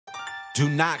Do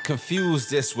not confuse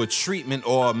this with treatment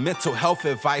or mental health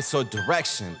advice or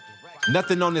direction.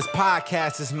 Nothing on this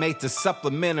podcast is made to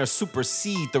supplement or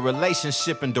supersede the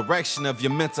relationship and direction of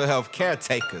your mental health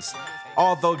caretakers.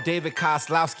 Although David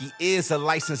Kozlowski is a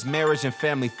licensed marriage and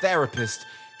family therapist,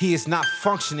 he is not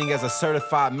functioning as a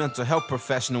certified mental health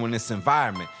professional in this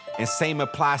environment. And same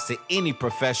applies to any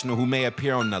professional who may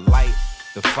appear on the Light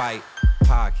the Fight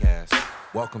podcast.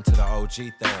 Welcome to the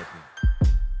OG Therapy.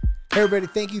 Hey everybody,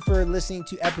 thank you for listening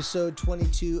to episode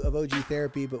 22 of OG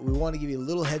Therapy, but we want to give you a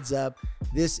little heads up.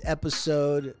 This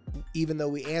episode, even though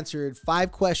we answered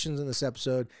 5 questions in this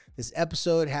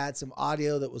episode had some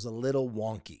audio that was a little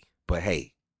wonky. But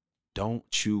hey,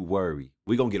 don't you worry.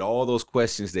 We're going to get all those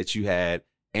questions that you had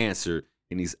answered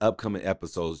in these upcoming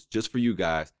episodes just for you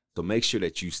guys. So make sure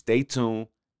that you stay tuned,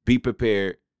 be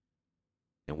prepared,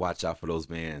 and watch out for those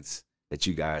vans that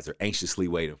you guys are anxiously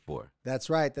waiting for. That's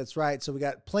right. So we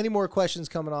got plenty more questions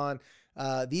coming on.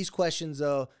 These questions,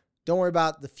 though, don't worry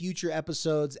about the future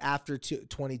episodes after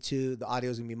 22. The audio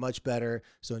is going to be much better,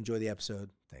 so enjoy the episode.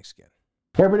 Thanks again.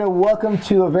 Hey everybody, welcome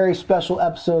to a very special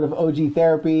episode of OG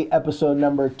Therapy, episode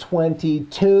number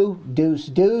 22,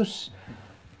 Deuce.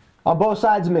 On both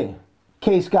sides of me,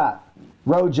 K. Scott,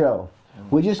 Rojo.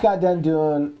 We just got done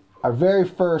doing our very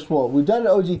first, we've done an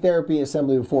OG Therapy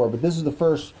assembly before, but this is the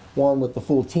first one with the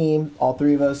full team, all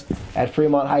 3 of us at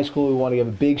Fremont High School. We want to give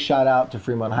a big shout out to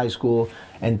Fremont High School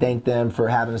and thank them for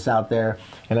having us out there.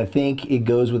 And I think it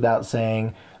goes without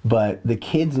saying, but the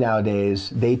kids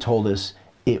nowadays, they told us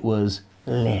it was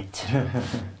lit.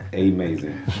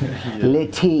 Amazing.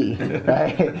 Litty,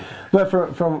 right? But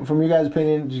from your guys'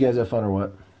 opinion, did you guys have fun or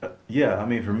what? Yeah, I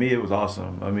mean, for me, it was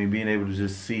awesome. I mean, being able to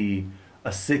just see a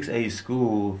 6A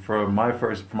school for my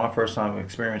first time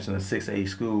experiencing a 6A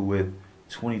school with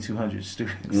 2,200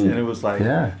 students, and it was like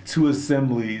 2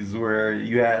 assemblies where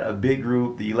you had a big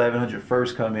group, the 1,100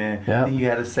 first come in, then you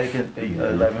had a second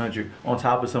 1,100 on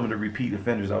top of some of the repeat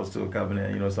offenders that was still coming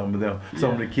in. Some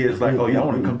of the kids like, oh yeah, I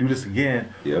want to come do this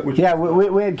again. We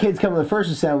had kids come to the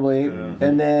first assembly,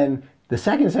 and then the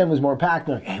second assembly was more packed.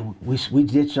 They're like, hey, we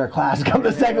ditched our class to come to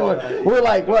the second one. We're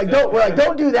like,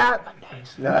 don't do that.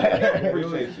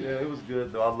 It was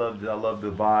good though. I loved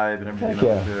the vibe and everything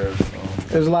up there. So.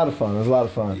 It was a lot of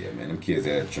fun. Yeah, man, them kids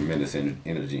had tremendous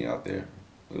energy out there.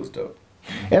 It was dope.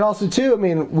 And also too, I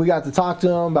mean, we got to talk to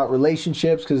them about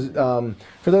relationships because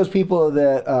for those people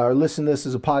that are listening to this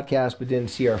as a podcast but didn't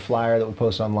see our flyer that we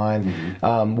post online,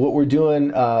 what we're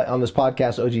doing on this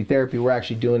podcast, OG Therapy, we're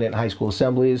actually doing it in high school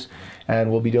assemblies, and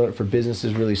we'll be doing it for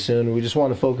businesses really soon. We just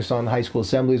want to focus on high school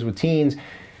assemblies with teens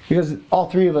because all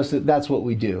 3 of us, that's what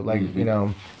we do. Like,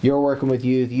 you're working with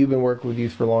youth, you've been working with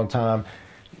youth for a long time.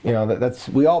 That's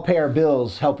we all pay our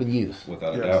bills helping youth.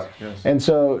 Without a doubt. Yes. And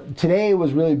so today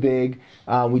was really big.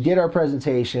 We did our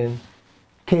presentation.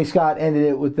 K. Scott ended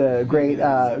it with a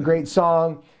great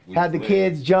song. Had the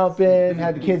kids jumping,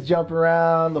 had the kids jumping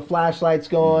around, the flashlights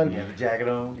going. You had the jacket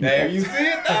on. Hey, you see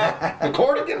it now? The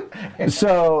cardigan.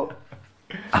 So,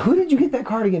 who did you get that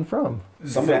cardigan from?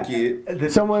 Some of the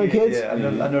kids. Some of the kids? Yeah, I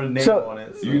know the name on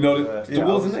it. So, you know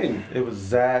what was the name? It was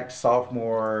Zach,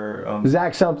 sophomore.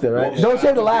 Zach something, right? Don't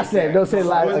say the last name. Don't say the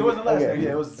last name. It wasn't the last name. Yeah,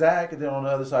 it was Zach, and then on the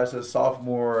other side it says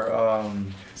sophomore.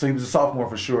 So he was a sophomore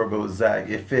for sure, but it was Zach.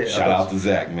 It fit. Shout out to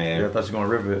Zach, man. Yeah, I thought you were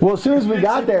going to rip it. Well, as soon as we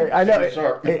got there, I know.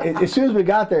 As soon as we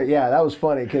got there, that was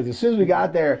funny because as soon as we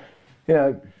got there,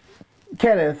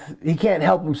 Kenneth, he can't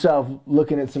help himself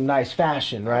looking at some nice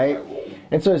fashion, right?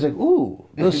 And so he's like, ooh,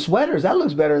 those sweaters, that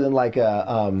looks better than like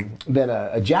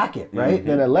a jacket, right?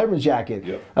 Than a Letterman jacket.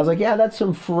 Yep. I was like, yeah, that's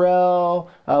some Pharrell,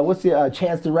 what's the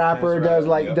Chance the Rapper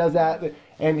does that.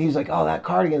 And he's like, oh, that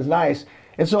cardigan's nice.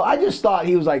 And so I just thought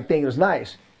he was like thinking it was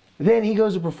nice. Then he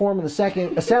goes to perform in the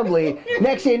second assembly.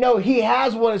 Next thing you know, he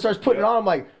has one and starts putting it on. I'm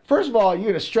like, first of all, you're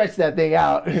going to stretch that thing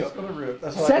out.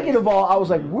 Second of all, I was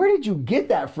like, where did you get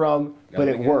that from? But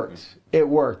it worked. It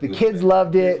worked. The kids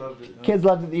loved it. Kids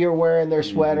loved that you're wearing their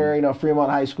sweater,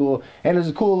 Fremont High School. And it was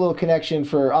a cool little connection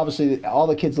for, obviously, all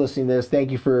the kids listening to this.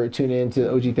 Thank you for tuning in to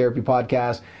the OG Therapy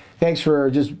podcast. Thanks for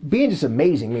just being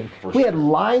amazing. I mean, we had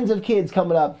lines of kids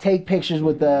coming up, take pictures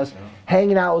with us,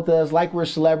 hanging out with us like we're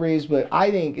celebrities. But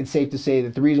I think it's safe to say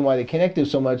that the reason why they connected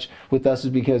so much with us is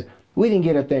because we didn't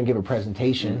get up there and give a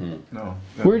presentation. No.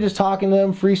 We were just talking to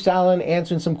them, freestyling,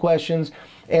 answering some questions.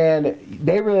 And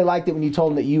they really liked it when you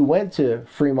told them that you went to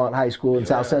Fremont High School in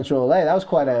South Central LA. That was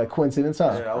quite a coincidence,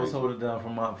 huh? Yeah, I was holding down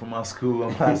from my school.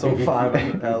 I'm class 05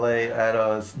 in LA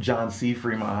at John C.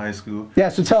 Fremont High School. Yeah,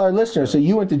 so tell our listeners, so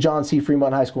you went to John C.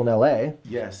 Fremont High School in LA.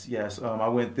 Yes. I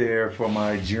went there for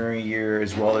my junior year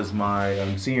as well as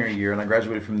my senior year, and I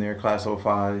graduated from there, class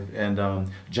 05. And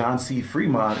John C.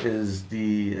 Fremont is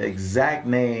the exact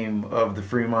name of the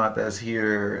Fremont that's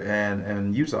here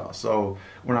in Utah. So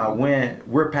when I went,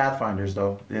 we're Pathfinders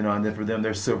though, and then for them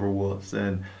they're Silver Wolves,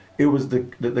 and it was the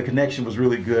connection was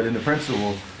really good. And the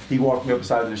principal, he walked me up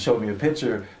beside and showed me a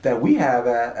picture that we have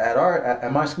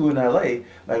at my school in LA.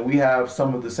 Like we have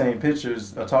some of the same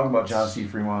pictures talking about John C.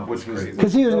 Fremont, which was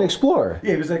because he was an explorer.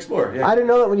 Yeah, he was an explorer. Yeah. I didn't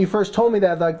know that when you first told me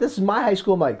that. Like, this is my high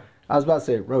school. I'm like, I was about to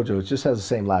say Rojo. It just has the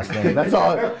same last name. That's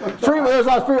all. Fremont. It was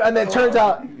all Fremont, and then it turns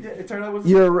out it was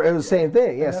the same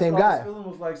thing. Yeah, same guy. I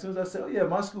was like, as soon as I said, yeah,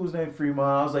 my school's named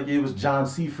Fremont, I was like, it was John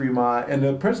C. Fremont, and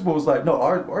the principal was like, no,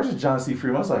 ours is John C.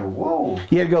 Fremont. I was like, whoa.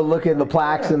 You had to go look at the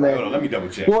plaques and then. Hold on, let me double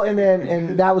check. Well,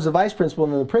 and that was the vice principal,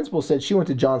 and then the principal said she went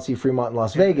to John C. Fremont in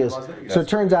Las Vegas. So it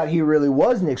turns out he really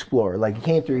was an explorer. Like he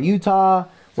came through Utah,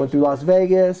 went through Las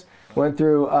Vegas, went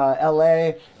through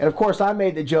LA, and of course I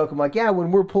made the joke. I'm like, yeah, when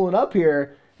we're pulling up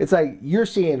here, it's like you're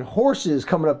seeing horses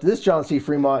coming up to this John C.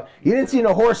 Fremont. You didn't see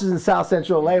no horses in South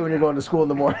Central LA when you're going to school in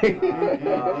the morning.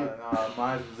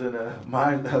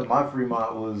 Mine was my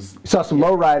Fremont was. You saw some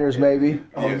lowriders maybe.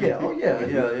 Oh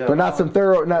yeah. But not some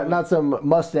not some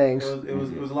Mustangs. It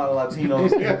was a lot of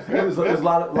Latinos. it was a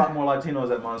lot more Latinos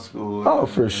at my school. Oh,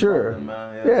 for sure.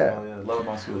 Yeah. Love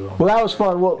my school. Well, that was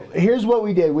fun. Well, here's what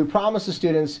we did. We promised the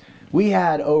students. We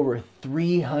had over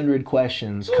 300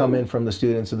 questions come in from the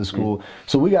students of the school.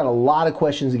 So we got a lot of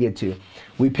questions to get to.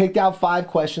 We picked out 5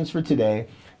 questions for today.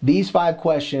 These 5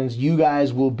 questions, you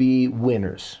guys will be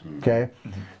winners, okay?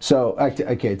 So,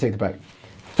 okay, take it back.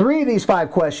 3 of these 5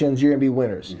 questions, you're going to be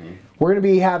winners. We're going to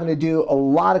be having to do a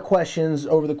lot of questions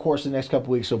over the course of the next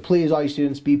couple weeks. So please, all you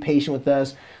students, be patient with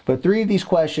us. But 3 of these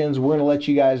questions, we're going to let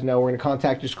you guys know. We're going to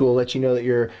contact your school, let you know that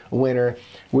you're a winner.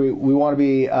 We want to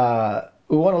be...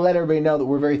 We want to let everybody know that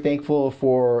we're very thankful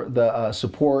for the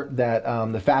support that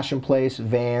the Fashion Place,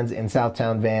 Vans, and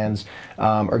Southtown Vans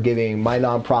are giving my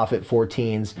nonprofit for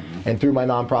teens. And through my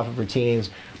nonprofit for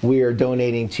teens, we are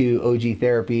donating to OG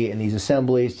Therapy and these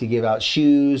assemblies to give out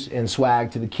shoes and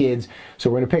swag to the kids. So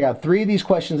we're going to pick out 3 of these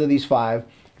questions of these 5.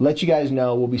 Let you guys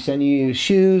know. We'll be sending you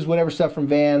shoes, whatever stuff from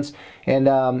Vans. And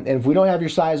if we don't have your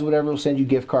size, whatever, we'll send you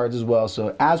gift cards as well.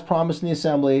 So as promised in the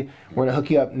assembly, we're going to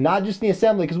hook you up, not just in the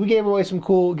assembly, because we gave away some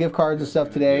cool gift cards and stuff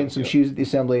today and some shoes at the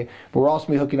assembly, but we're also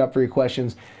going to be hooking up for your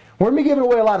questions. We're going to be giving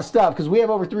away a lot of stuff because we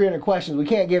have over 300 questions. We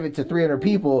can't give it to 300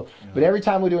 people, but every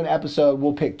time we do an episode,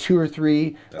 we'll pick 2 or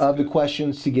 3 of the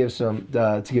questions to give some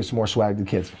more swag to the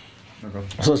kids. Okay.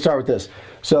 So let's start with this.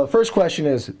 So first question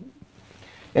is,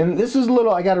 and this is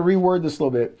I got to reword this a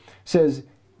little bit. It says,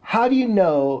 how do you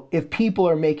know if people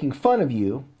are making fun of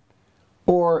you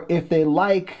or if they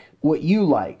like what you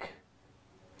like?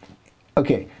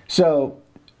 Okay,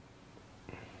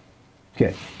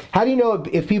 how do you know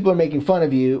if people are making fun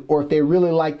of you or if they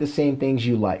really like the same things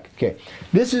you like? Okay,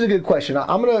 this is a good question.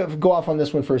 I'm going to go off on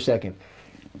this one for a second.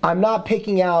 I'm not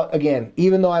picking out, again,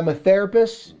 even though I'm a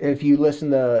therapist, if you listen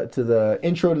to the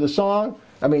intro to the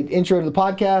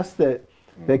podcast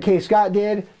that K. Scott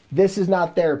did, this is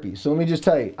not therapy. So let me just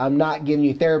tell you, I'm not giving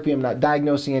you therapy. I'm not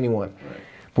diagnosing anyone. Right.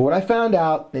 But what I found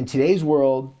out, in today's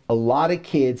world, a lot of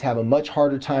kids have a much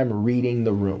harder time reading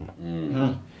the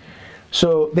room.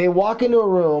 So they walk into a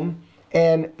room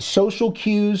and social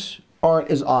cues aren't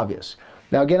as obvious.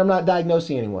 Now, again, I'm not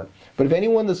diagnosing anyone. But if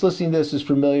anyone that's listening to this is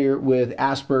familiar with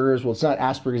Asperger's, well, it's not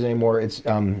Asperger's anymore. It's,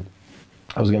 I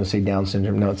was going to say Down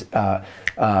syndrome. No, it's...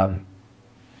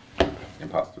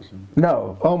 Imposter syndrome.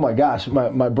 No. Oh my gosh,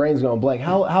 my brain's going blank.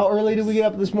 How early did we get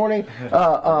up this morning?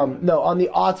 No, on the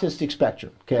autistic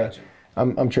spectrum. Okay, gotcha.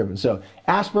 I'm tripping. So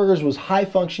Asperger's was high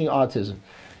functioning autism.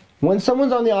 When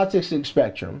someone's on the autistic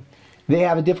spectrum, they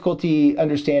have a difficulty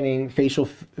understanding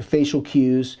facial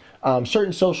cues,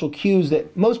 certain social cues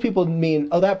that most people mean,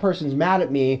 oh, that person's mad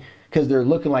at me because they're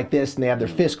looking like this and they have their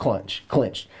fist clenched.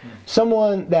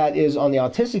 Someone that is on the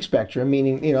autistic spectrum,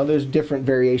 meaning, there's different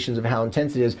variations of how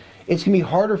intense it is, it's going to be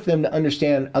harder for them to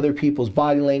understand other people's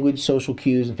body language, social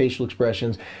cues, and facial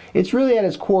expressions. It's really at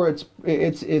its core,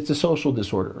 it's a social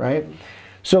disorder, right?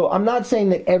 So I'm not saying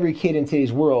that every kid in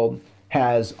today's world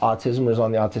has autism or is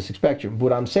on the autistic spectrum.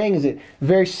 What I'm saying is that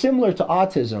very similar to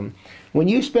autism, when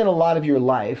you spend a lot of your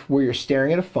life where you're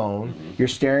staring at a phone, you're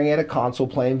staring at a console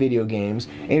playing video games,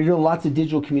 and you're doing lots of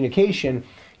digital communication,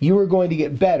 you are going to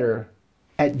get better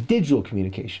at digital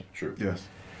communication. True. Yes.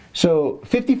 So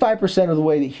 55% of the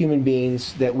way that human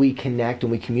beings, that we connect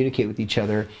and we communicate with each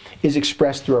other, is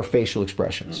expressed through our facial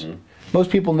expressions. Most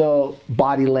people know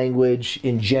body language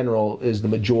in general is the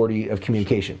majority of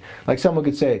communication. Like someone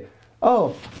could say,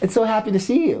 oh, it's so happy to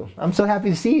see you. I'm so happy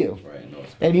to see you. Right, no,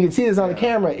 And you can see this on the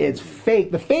camera, it's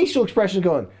fake. The facial expression is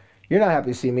going, you're not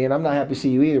happy to see me and I'm not happy to see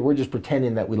you either. We're just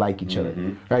pretending that we like each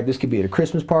other. Right? This could be at a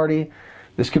Christmas party.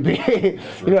 This could be,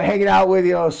 hanging out with,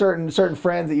 certain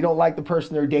friends that you don't like the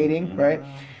person they're dating, right?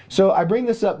 So I bring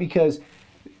this up because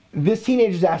this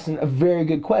teenager's asking a very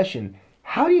good question.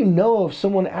 How do you know if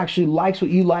someone actually likes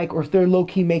what you like or if they're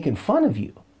low-key making fun of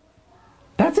you?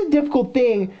 That's a difficult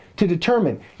thing to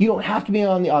determine. You don't have to be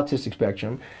on the autistic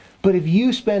spectrum, but if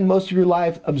you spend most of your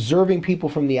life observing people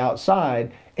from the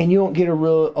outside and you don't get a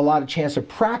lot of chance to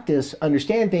practice,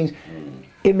 understand things,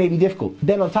 it may be difficult.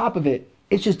 Then on top of it,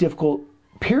 it's just difficult,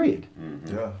 period.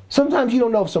 Yeah. Sometimes you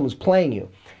don't know if someone's playing you.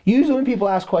 Usually when people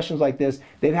ask questions like this,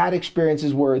 they've had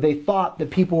experiences where they thought that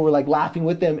people were like laughing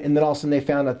with them and then all of a sudden they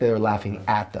found out they were laughing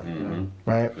at them,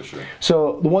 right? For sure.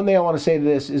 So the one thing I want to say to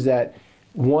this is that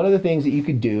one of the things that you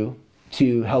could do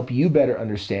to help you better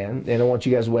understand, and I want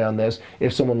you guys to weigh on this,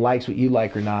 if someone likes what you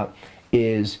like or not,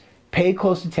 is pay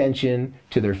close attention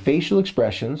to their facial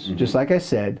expressions, just like I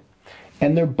said,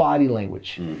 and their body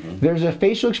language. There's a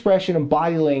facial expression and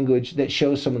body language that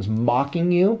shows someone's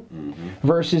mocking you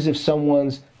versus if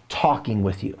someone's talking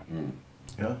with you.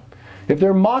 Yeah. If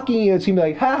they're mocking you, it's gonna be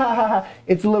like, ha ha ha ha.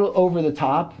 It's a little over the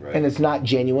top and it's not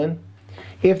genuine.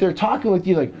 If they're talking with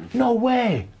you, like, no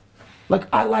way. Like,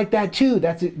 I like that too.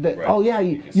 That's it. Oh yeah,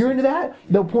 you're into that?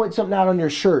 They'll point something out on your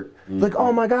shirt. Like,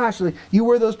 oh my gosh, like, you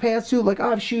wear those pants too? Like, I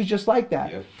have shoes just like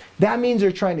that. That means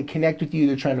they're trying to connect with you.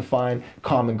 They're trying to find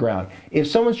common ground. If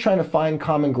someone's trying to find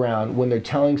common ground when they're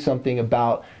telling something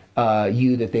about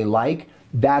you that they like,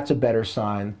 that's a better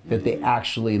sign that they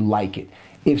actually like it.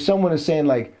 If someone is saying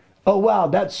like, oh wow,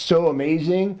 that's so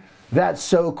amazing, that's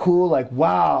so cool, like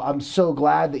wow, I'm so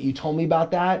glad that you told me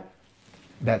about that,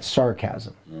 that's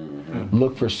sarcasm.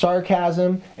 Look for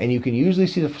sarcasm, and you can usually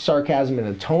see the sarcasm in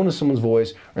the tone of someone's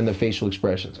voice or in the facial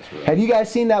expressions. Have you guys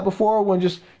seen that before when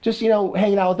just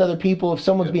hanging out with other people, if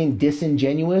someone's being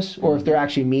disingenuous or if they're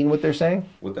actually mean what they're saying?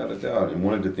 Without a doubt. And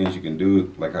one of the things you can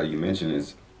do, like how you mentioned,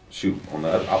 is shoot, on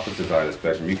the opposite side of the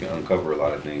spectrum, you can uncover a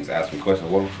lot of things, ask them questions.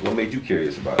 What made you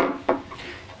curious about it?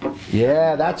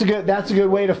 Yeah, that's a good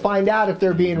way to find out if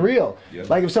they're being real. Yep.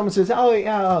 Like if someone says, "Oh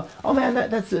yeah, oh man,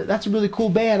 that's a really cool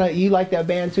band. You like that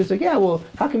band too?" It's like, yeah, well,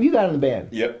 how come you got in the band?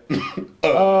 Yep.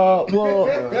 Well,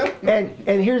 and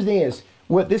here's the thing is,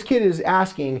 what this kid is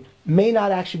asking may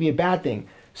not actually be a bad thing.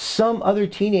 Some other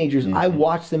teenagers, I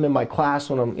watch them in my class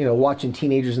when I'm watching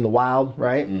teenagers in the wild,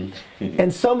 right?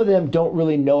 And some of them don't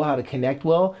really know how to connect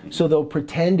well, so they'll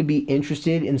pretend to be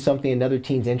interested in something another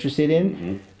teen's interested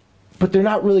in. But they're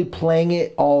not really playing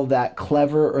it all that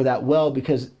clever or that well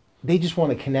because they just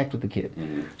want to connect with the kid.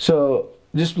 So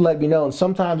just let me know. And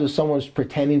sometimes if someone's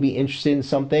pretending to be interested in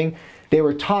something, they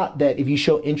were taught that if you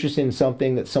show interest in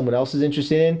something that someone else is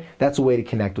interested in, that's a way to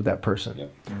connect with that person.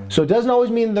 So it doesn't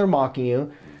always mean they're mocking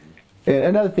you. And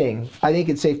another thing, I think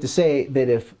it's safe to say that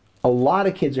if a lot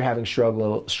of kids are having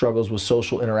struggles with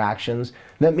social interactions,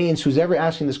 that means who's ever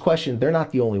asking this question, they're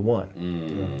not the only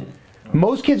one.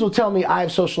 Most kids will tell me, I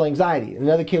have social anxiety.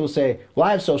 Another kid will say, well,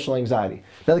 I have social anxiety.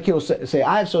 Another kid will say,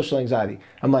 I have social anxiety.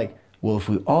 I'm like, well, if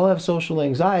we all have social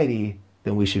anxiety,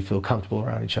 then we should feel comfortable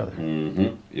around each other.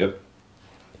 Yep.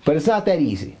 But it's not that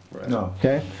easy. Right. No.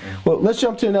 Okay? Well, let's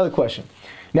jump to another question.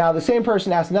 Now, the same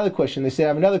person asked another question. They said, I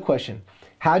have another question.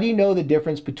 How do you know the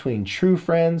difference between true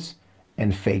friends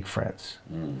and fake friends?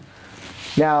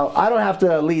 Now, I don't have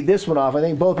to lead this one off. I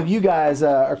think both of you guys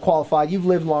are qualified. You've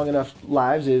lived long enough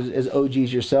lives as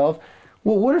OGs yourself.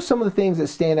 Well, what are some of the things that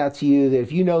stand out to you that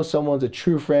if you know someone's a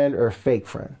true friend or a fake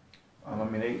friend? I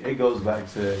mean, it goes back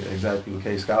to exactly what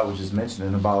K. Scott was just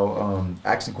mentioning about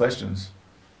asking questions,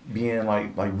 being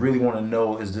like really want to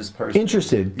know, is this person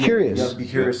interested, curious? You have to be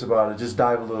curious about it. Just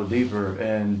dive a little deeper.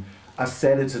 And I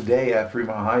said it today at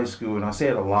Fremont High School, and I say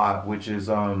it a lot, which is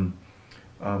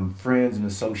friends and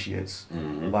associates.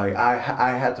 Like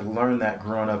I had to learn that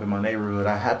growing up in my neighborhood.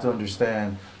 I had to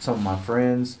understand some of my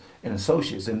friends and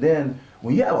associates. And then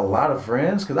when you have a lot of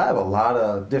friends, because I have a lot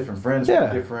of different friends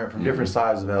from different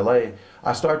sides of LA,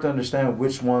 I start to understand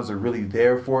which ones are really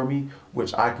there for me,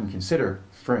 which I can consider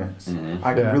friends.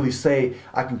 I can really say,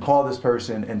 I can call this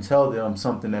person and tell them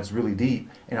something that's really deep,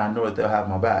 and I know that they'll have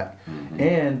my back.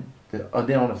 And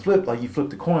then on the flip, like you flip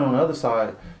the coin on the other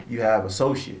side, you have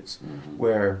associates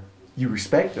where you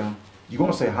respect them. You're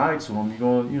gonna say hi to them.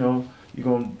 You're gonna, you're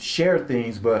gonna share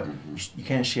things, but you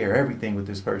can't share everything with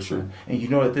this person. Sure. And you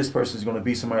know that this person is gonna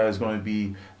be somebody that's gonna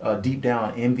be deep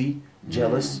down envy,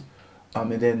 jealous.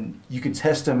 And then you can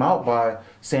test them out by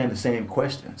saying the same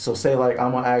question. So say like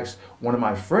I'm gonna ask one of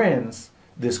my friends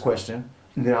this question,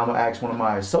 and then I'm gonna ask one of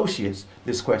my associates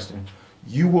this question.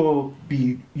 You will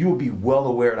be well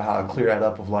aware of how to clear that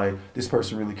up of like, this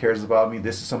person really cares about me.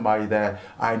 This is somebody that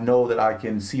I know that I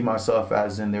can see myself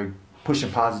as, and they're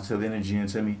pushing positive energy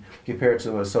into me, compared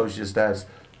to associates that's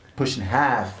pushing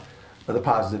half of the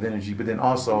positive energy, but then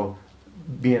also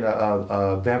being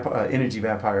a energy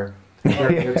vampire.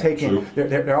 They're taking.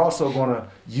 They're also going to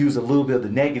use a little bit of the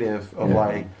negative of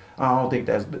like, I don't think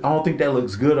that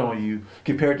looks good on you,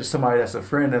 compared to somebody that's a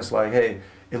friend that's like, hey,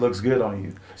 it looks good on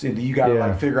you. So you got to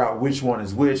like figure out which one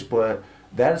is which, but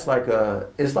that's like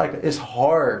it's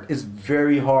hard. It's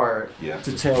very hard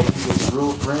to tell who's a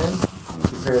real friend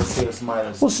compared to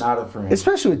somebody that's not a friend.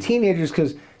 Especially with teenagers,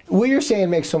 because what you're saying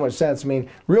makes so much sense. I mean,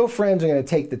 real friends are going to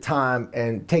take the time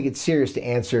and take it serious to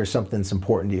answer something that's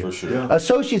important to you. For sure. Yeah.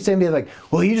 Associates then be like,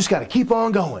 well, you just got to keep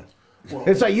on going. Well,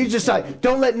 it's like you just like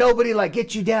don't let nobody like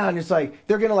get you down. It's like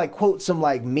they're gonna like quote some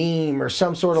like meme or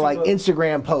some sort of like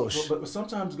Instagram post. But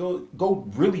sometimes go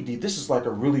really deep. This is like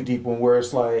a really deep one where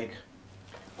it's like,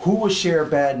 who would share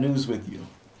bad news with you?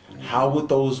 How would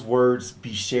those words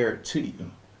be shared to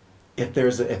you? If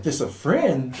it's a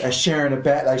friend that's sharing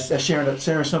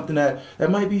sharing something that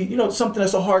might be something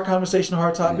that's a hard conversation, a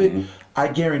hard topic, I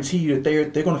guarantee you that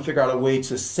they're going to figure out a way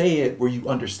to say it where you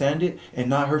understand it and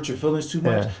not hurt your feelings too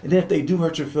much. And then if they do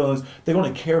hurt your feelings, they're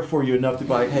going to care for you enough to be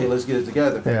like, hey, let's get it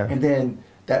together. And then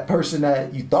that person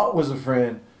that you thought was a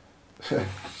friend,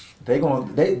 they're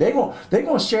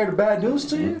gonna share the bad news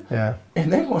to you,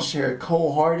 and they're gonna share it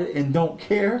cold-hearted and don't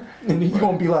care, and then you're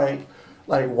gonna be like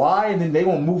why? And then they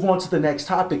gonna move on to the next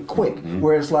topic quick.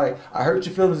 Where it's like, I hurt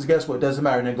your feelings. Guess what? It doesn't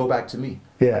matter. And then go back to me.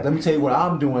 Let me tell you what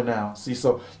I'm doing now. See,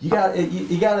 so you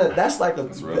gotta. That's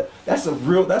a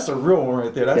real one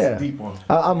right there. That's a deep one.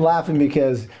 I'm laughing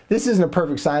because this isn't a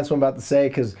perfect science what I'm about to say,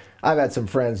 because I've had some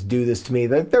friends do this to me.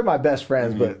 They're my best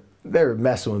friends, but they're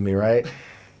messing with me, right?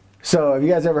 So have you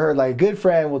guys ever heard like a good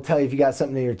friend will tell you if you got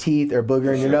something in your teeth or a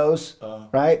booger in your nose,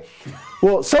 right?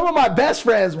 Well, some of my best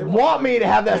friends want me to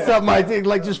have that stuff in my teeth,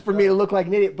 like just for me to look like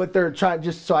an idiot, but they're trying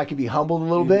just so I can be humbled a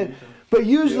little bit. But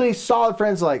usually solid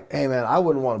friends like, hey man, I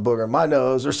wouldn't want a booger in my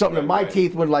nose or something in my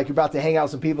teeth when like you're about to hang out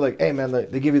with some people like, hey man,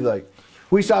 they give you like,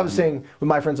 we used to have this thing with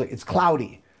my friends like, it's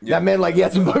cloudy. That meant like you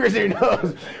had some boogers in your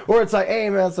nose. Or it's like, hey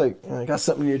man, it's like, I got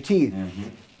something in your teeth.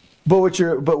 But what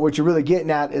you're really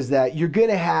getting at is that you're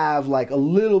gonna have like a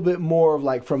little bit more of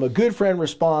like from a good friend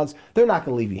response. They're not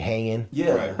gonna leave you hanging.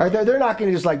 Right? They're not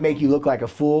gonna just like make you look like a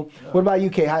fool. What about you,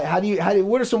 Kay?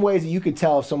 What are some ways that you could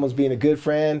tell if someone's being a good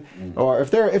friend, or if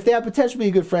they have potential to be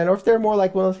a good friend, or if they're more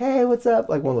like one of those, hey, what's up,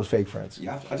 like one of those fake friends?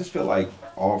 Yeah, I just feel like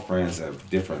all friends have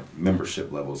different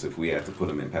membership levels if we have to put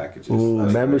them in packages. Ooh,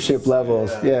 membership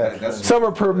levels. Some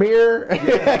are premier.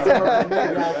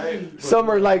 Some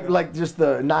are like just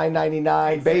the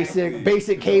 $9.99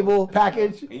 basic cable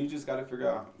package. And you just got to figure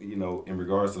out, in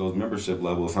regards to those membership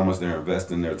levels, how much they're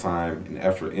investing their time and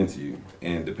effort into you.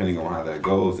 And depending on how that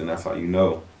goes, and that's how you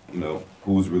know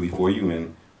who's really for you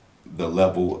and the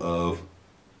level of,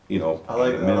 I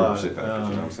like the membership package.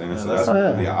 You know what I'm saying? So that's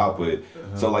the output.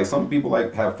 So like some people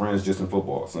like have friends just in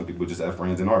football. Some people just have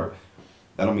friends in art.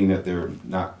 That don't mean that they're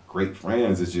not great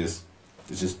friends. It's just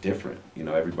different,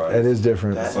 everybody. It is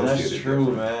different. That's true,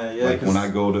 different. Man. Yeah, like when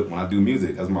I do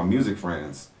music, that's my music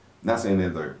friends. Not saying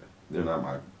that they're not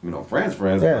my friends,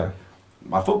 but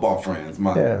my football friends.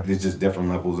 It's just different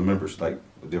levels of members, like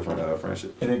different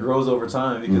friendship. And it grows over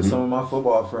time because some of my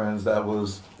football friends that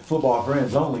was football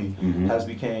friends only has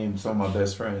became some of my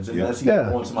best friends, and that's even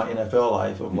going to my NFL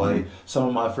life of like some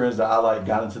of my friends that I like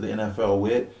got into the NFL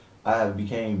with. I have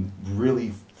became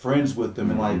really friends with them,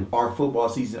 and like our football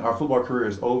career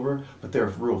is over, but they're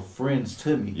real friends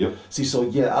to me. See, so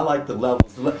I like the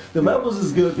levels. The levels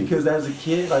is good because as a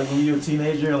kid, like when you're a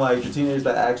teenager and like the teenagers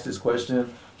that ask this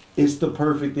question, it's the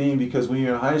perfect thing because when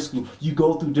you're in high school, you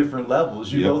go through different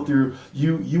levels. You go through,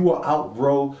 you will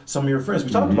outgrow some of your friends. We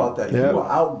talked about that. You will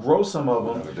outgrow some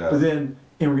of them, but then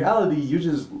in reality,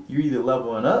 you're either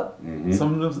leveling up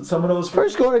some of those friends,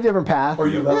 first going a different path, or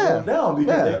you're leveling down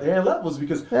because they're in levels.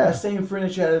 Because that same friend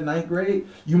that you had in ninth grade,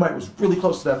 you might was really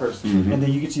close to that person, and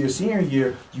then you get to your senior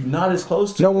year, you're not as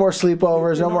close to. No more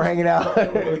sleepovers, no more hanging out.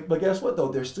 But guess what though?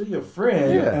 They're still your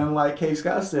friend, and like K.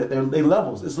 Scott said, they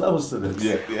levels. It's levels to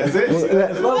this. That's it.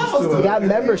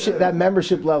 That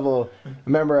membership level. I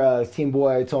remember Team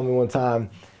Boy told me one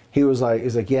time, he's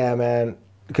like, yeah, man.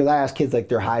 because I ask kids like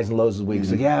their highs and lows of the week.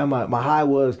 It's like, yeah, my high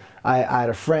was I had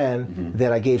a friend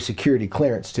that I gave security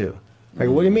clearance to. Like,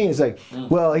 what do you mean? It's like,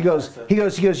 well, he goes,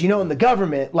 you know, in the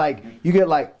government, like, you get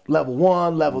like level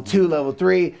 1, level 2, level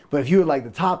 3, but if you're like the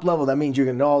top level, that means you're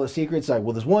gonna know all the secrets. Like,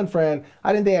 well, there's one friend,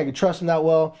 I didn't think I could trust him that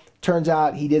well. Turns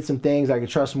out he did some things I could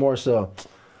trust more, so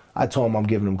I told him I'm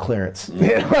giving him clearance. And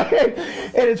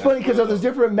it's funny because of those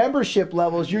different membership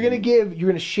levels, you're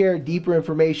gonna share deeper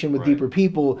information with deeper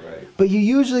people, but you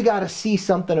usually gotta see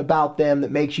something about them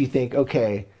that makes you think,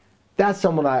 okay, that's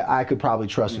someone I could probably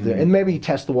trust with it. And maybe you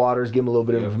test the waters, give them a little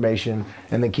bit of information,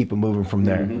 and then keep them moving from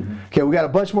there. Okay, we got a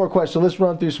bunch more questions, so let's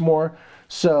run through some more.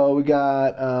 So we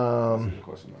got,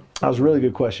 that was a really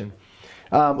good question.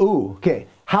 Okay.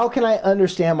 How can I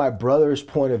understand my brother's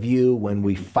point of view when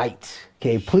we fight?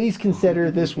 Okay, please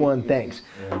consider this one. Thanks.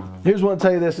 Here's one to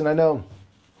tell you this, and I know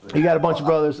you got a bunch of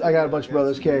brothers. I got a bunch of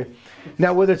brothers. Okay.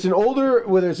 Now, whether it's an older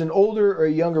or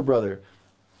a younger brother,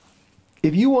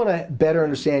 if you want to better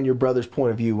understand your brother's point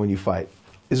of view when you fight,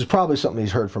 this is probably something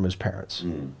he's heard from his parents.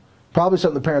 Probably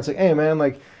something the parents like, hey man,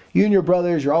 like you and your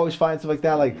brothers, you're always fighting, stuff like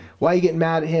that. Like, why are you getting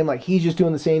mad at him? Like, he's just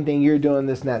doing the same thing you're doing,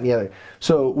 this and that and the other.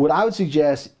 So what I would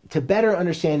suggest to better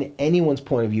understand anyone's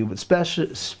point of view, but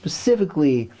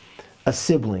specifically a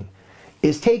sibling,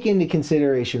 is take into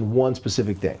consideration one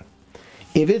specific thing.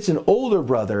 If it's an older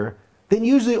brother, then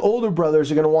usually older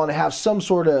brothers are going to want to have some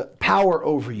sort of power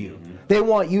over you. They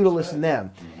want you to listen to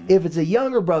them. If it's a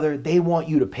younger brother, they want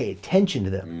you to pay attention to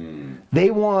them.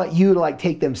 They want you to like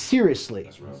take them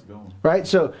seriously. Right?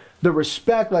 So the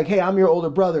respect, like, hey, I'm your older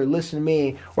brother, listen to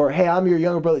me. Or, hey, I'm your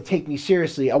younger brother, take me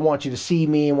seriously. I want you to see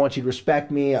me. I want you to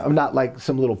respect me. I'm not like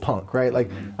some little punk, right?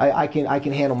 Like, I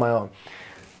can handle my own.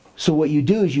 So what you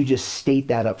do is you just state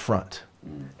that up front.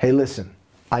 Hey, listen,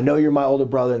 I know you're my older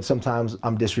brother, and sometimes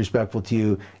I'm disrespectful to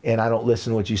you, and I don't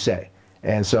listen to what you say.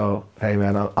 And so, hey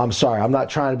man, I'm sorry. I'm not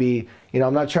trying to be,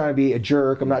 I'm not trying to be a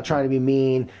jerk. I'm not trying to be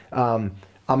mean. I'm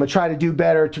gonna try to do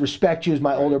better to respect you as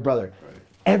my older brother.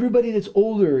 Everybody that's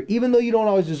older, even though you don't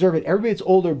always deserve it, everybody that's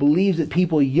older believes that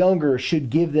people younger should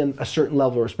give them a certain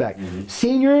level of respect.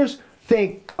 Seniors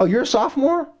think, oh, you're a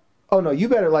sophomore? Oh no, you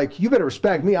better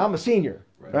respect me. I'm a senior.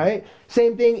 Right?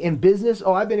 Same thing in business.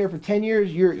 Oh, I've been here for 10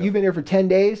 years. You've been here for 10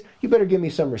 days. You better give me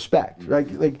some respect.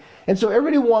 Right? And so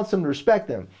everybody wants them to respect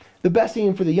them. The best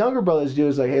thing for the younger brothers to do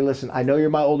is like, hey, listen, I know you're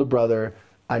my older brother.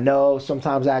 I know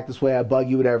sometimes I act this way. I bug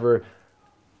you, whatever.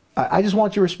 I just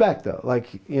want your respect, though. Like,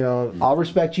 I'll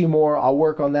respect you more. I'll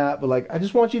work on that. But, like, I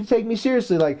just want you to take me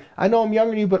seriously. Like, I know I'm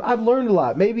younger than you, but I've learned a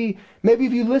lot. Maybe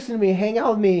if you listen to me, hang out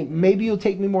with me, maybe you'll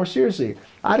take me more seriously.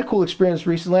 I had a cool experience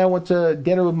recently. I went to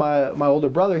dinner with my older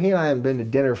brother. He and I hadn't been to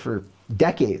dinner for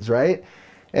decades, right?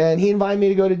 And he invited me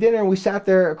to go to dinner, and we sat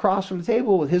there across from the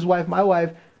table with his wife, my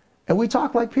wife, and we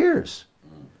talked like peers.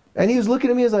 And he was looking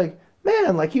at me as like,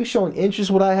 man, like he was showing interest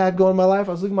in what I had going in my life.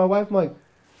 I was looking at my wife, I'm like,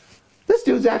 this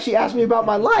dude's actually asked me about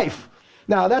my life.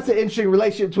 Now, that's an interesting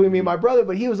relationship between me and my brother,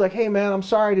 but he was like, hey, man, I'm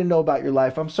sorry I didn't know about your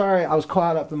life. I'm sorry I was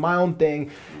caught up in my own thing.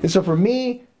 And so for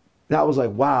me, that was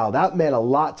like, wow, that meant a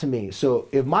lot to me. So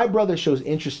if my brother shows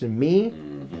interest in me,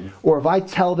 or if I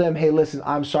tell them, hey, listen,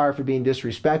 I'm sorry for being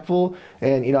disrespectful,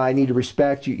 and, I need to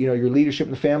respect your leadership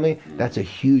in the family, that's a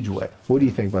huge way. What do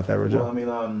you think about that, Rojo? Well, I mean,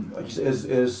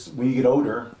 as when you get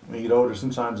older,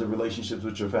 sometimes the relationships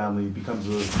with your family becomes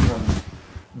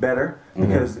better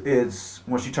because it's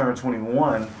once you turn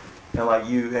 21 and like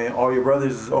you and all your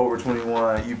brothers is over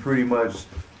 21, you pretty much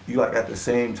like at the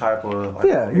same type of like,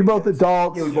 you're both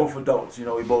adults. Yeah, we both adults.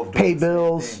 We both pay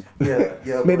bills.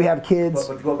 Yeah. Maybe have kids.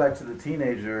 But to go back to the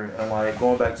teenager and like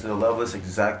going back to the level, it's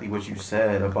exactly what you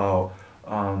said about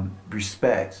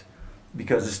respect,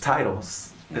 because it's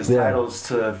titles. There's titles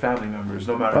to family members,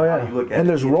 no matter how you look at it. And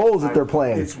there's roles that they're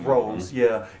playing. It's roles,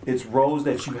 It's roles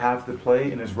that you have to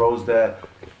play, and it's roles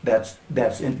that's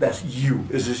you.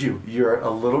 It's just you. You're a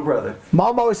little brother.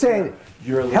 Mom always saying,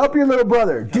 help your little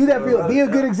brother. Do that for you. Be a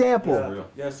good example.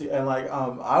 Yeah. See, and like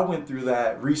I went through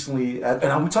that recently,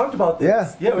 and we talked about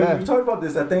this. We talked about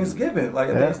this at Thanksgiving. Like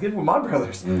at Thanksgiving with my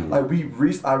brothers. Like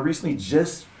I recently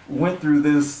just went through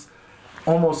this.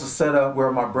 Almost a setup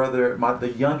where my brother, the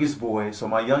youngest boy, so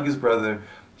my youngest brother,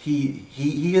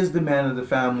 he is the man of the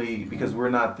family because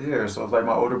we're not there. So it's like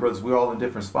my older brothers, we're all in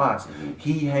different spots.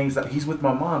 He hangs out, he's with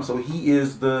my mom, so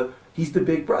he's the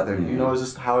big brother. It's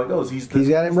just how it goes. He's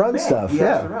got to run stuff. He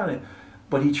has to run it.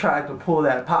 But he tried to pull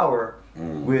that power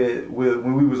with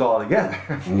when we was all together.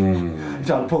 He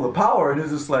tried to pull the power, and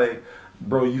it's just like,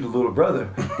 bro, you the little brother.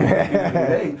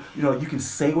 Hey, you can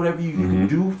say whatever you can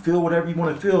do, feel whatever you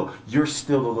want to feel. You're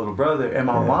still the little brother. And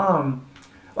my mom,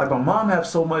 like my mom have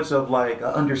so much of like an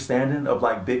understanding of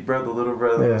like big brother, little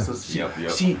brother. Yeah.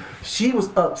 So she was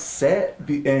upset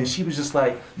and she was just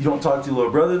like, you don't talk to your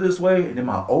little brother this way. And then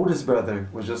my oldest brother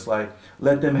was just like,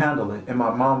 let them handle it. And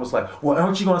my mom was like, well,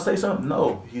 aren't you gonna say something?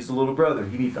 No, he's the little brother.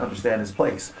 He needs to understand his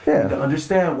place. Yeah. He needs to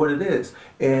understand what it is.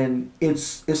 And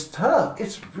it's tough.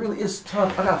 It's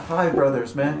tough. I got 5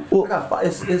 brothers, man. Well, I got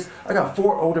 5. I got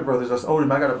 4 older brothers that's older than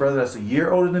me. I got a brother that's a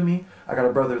year older than me. I got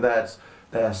a brother that's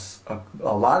a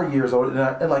lot of years older.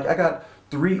 And I got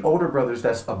 3 older brothers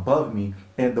that's above me.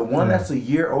 And the one that's a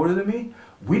year older than me,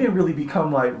 we didn't really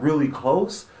become like really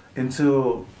close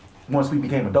until once we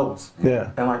became adults.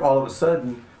 Yeah. And like all of a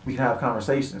sudden we can have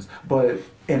conversations. But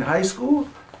in high school,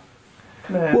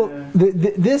 man. Well,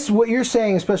 this, what you're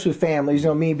saying, especially with families, you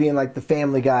know, me being like the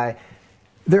family guy,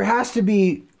 there has to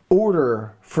be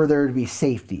order for there to be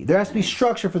safety. There has to be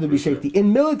structure for there to be safety.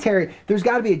 In military, there's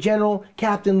got to be a general,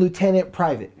 captain, lieutenant,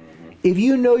 private. If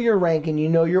you know your rank and you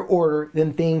know your order,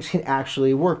 then things can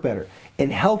actually work better. In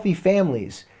healthy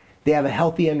families, they have a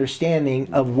healthy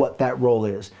understanding of what that role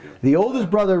is. The oldest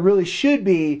brother really should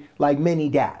be like mini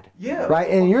dad. Yeah. Right?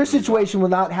 And in your situation,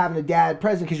 without having a dad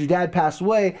present because your dad passed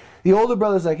away, the older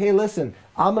brother's like, hey, listen,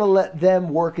 I'm going to let them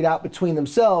work it out between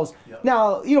themselves. Yep.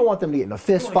 Now, you don't want them to get in a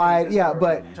fist fight. Yeah,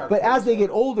 but as they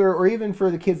get older, or even for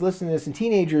the kids listening to this and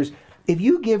teenagers, if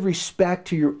you give respect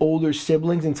to your older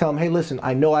siblings and tell them, hey, listen,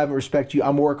 I know I haven't respected you.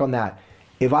 I'm going to work on that.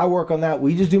 If I work on that, will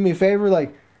you just do me a favor?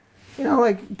 Like, you know,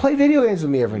 like, play video games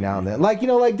with me every now and then. Like, you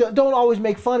know, like, don't always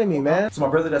make fun of me, man. So my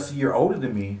brother that's a year older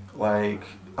than me, like,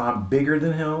 I'm bigger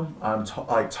than him. I'm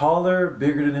taller,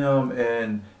 bigger than him,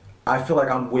 and I feel like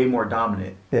I'm way more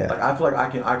dominant. Yeah. Like I feel like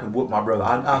I can whoop my brother.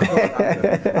 I feel like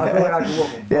I can whoop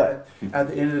him. But at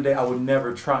the end of the day, I would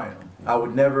never try him. I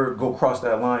would never go cross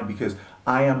that line because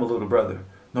I am a little brother.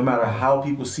 No matter how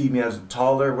people see me as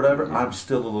taller or whatever, I'm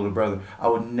still a little brother. I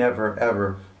would never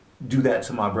ever do that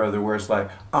to my brother where it's like,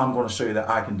 I'm going to show you that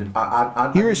I can do.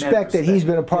 You respect that he's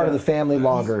been a part of the family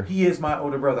longer. He is my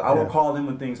older brother. I will call him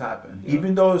when things happen.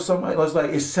 Even though somebody was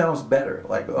like, it sounds better.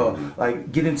 Like,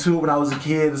 like get into it when I was a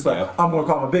kid. It's like, I'm going to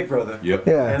call my big brother. Yep.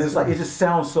 Yeah. And it's like, it just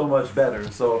sounds so much better.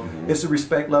 So it's a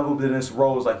respect level, but it's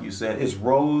roles, like you said. It's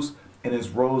roles, and it's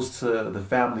roles to the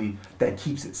family that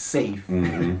keeps it safe.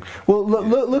 Well,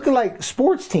 look at like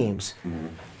sports teams.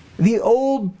 The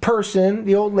old person,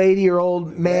 the old lady or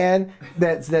old man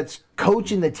that's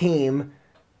coaching the team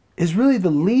is really the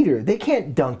leader. They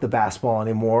can't dunk the basketball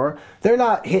anymore. They're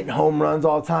not hitting home runs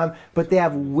all the time, but they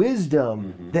have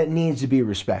wisdom that needs to be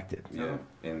respected. Yeah.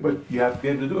 And But you have to be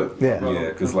able to do it. yeah,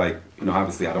 because like, you know,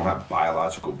 obviously I don't have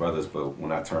biological brothers, but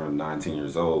when I turned 19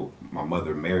 years old, my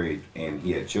mother married and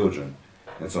he had children.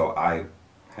 And so I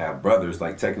have brothers,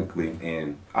 like technically,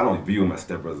 and I don't view him as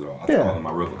stepbrothers at all. I call him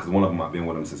my real, because one of them I've been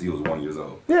with him since he was 1 year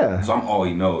old. Yeah. So I'm all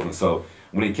he knows. And so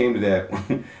when it came to that,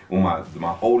 when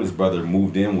my oldest brother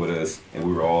moved in with us, and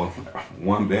we were all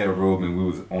one bedroom, and we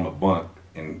was on a bunk,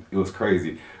 and it was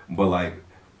crazy. But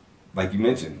like you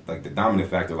mentioned, like the dominant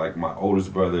factor, like my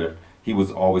oldest brother, he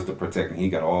was always the protector. He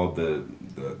got all the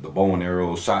bow and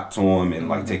arrow shot to him, and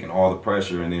like taking all the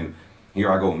pressure. And then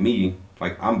here I go, me.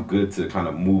 Like, I'm good to kind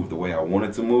of move the way I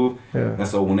wanted to move. Yeah. And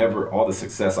so whenever all the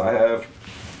success I have,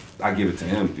 I give it to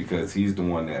him because he's the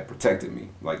one that protected me.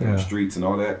 Like, in the streets and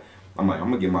all that. I'm like, I'm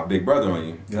going to get my big brother on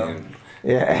you. Yep. And,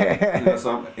 you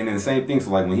know, and then the same thing, so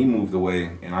like when he moved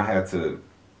away and I had to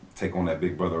take on that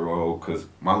big brother role because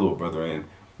my little brother in,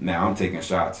 now I'm taking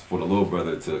shots for the little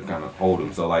brother to kind of hold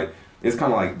him. So, like, it's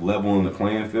kind of like leveling the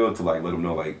playing field to, like, let him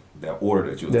know, like, that order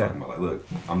that you were talking about. Like, look,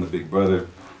 I'm the big brother.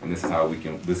 And this is how we're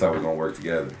gonna work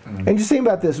together. And just think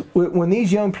about this: when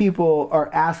these young people are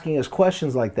asking us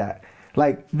questions like that,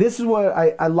 like this is what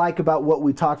I like about what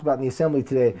we talked about in the assembly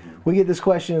today. We get this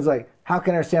question is like, how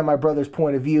can I understand my brother's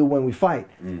point of view when we fight?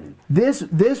 This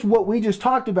what we just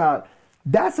talked about,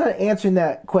 that's not answering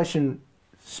that question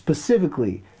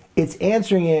specifically. It's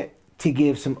answering it to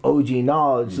give some OG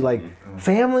knowledge. Like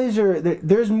families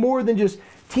there's more than just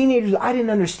teenagers. I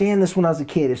didn't understand this when I was a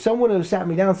kid. If someone would have sat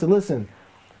me down and said, listen,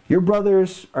 your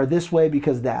brothers are this way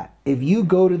because of that. If you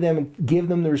go to them and give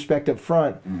them the respect up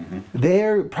front,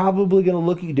 they're probably going to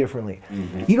look at you differently.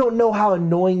 You don't know how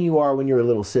annoying you are when you're a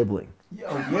little sibling. You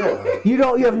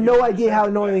have no idea how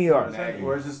annoying you are.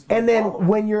 And then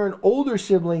when you're an older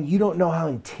sibling, you don't know how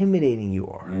intimidating you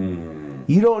are.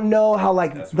 You don't know how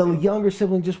like the younger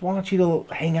sibling just wants you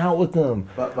to hang out with them.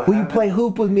 Will you play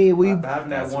hoop with me? Will you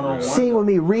sing with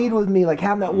me? Read with me? Like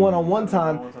having that one-on-one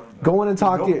time. Go in and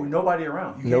talk to you. With nobody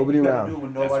around. Nobody around. Do it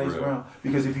when nobody's around.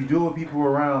 Because if you do it with people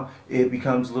around, it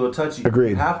becomes a little touchy. Agreed.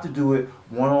 You have to do it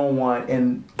one-on-one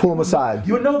and pull them aside.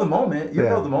 You would know the moment. You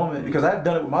know the moment because I've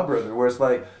done it with my brother. where it's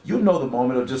like, you know, the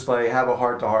moment of just like have a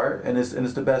heart to heart, and it's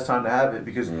the best time to have it,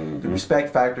 because the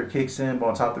respect factor kicks in, but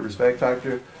on top of the respect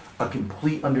factor, a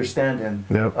complete understanding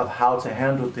of how to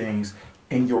handle things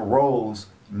in your roles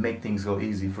make things go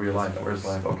easy for your life, where it's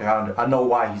like, okay, I know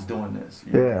why he's doing this.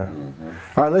 Yeah.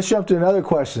 All right, let's jump to another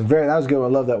question. That was a good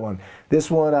one. I love that one. This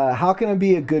one, how can I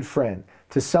be a good friend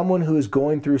to someone who is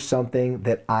going through something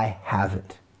that I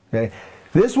haven't? Okay.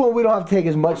 This one we don't have to take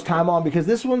as much time on, because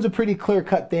this one's a pretty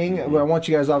clear-cut thing where I want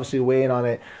you guys obviously to weigh in on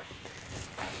it.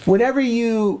 Whenever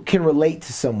you can relate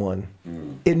to someone,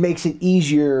 it makes it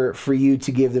easier for you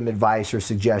to give them advice or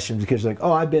suggestions, because you're like,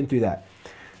 oh, I've been through that.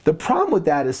 The problem with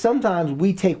that is sometimes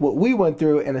we take what we went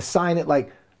through and assign it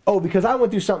like, oh, because I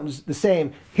went through something the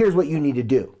same, here's what you need to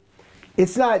do.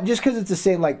 It's not just because it's the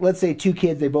same. Like, let's say two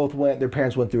kids, their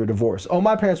parents went through a divorce. Oh,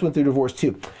 my parents went through a divorce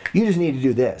too. You just need to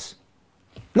do this.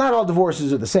 Not all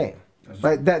divorces are the same.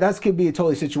 Right? That could be a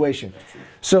totally situation.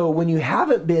 So when you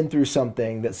haven't been through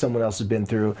something that someone else has been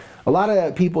through, a lot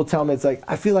of people tell me, it's like,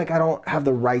 I feel like I don't have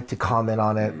the right to comment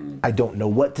on it. I don't know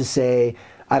what to say.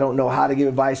 I don't know how to give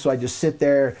advice, so I just sit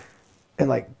there and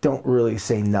like don't really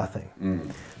say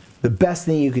nothing. The best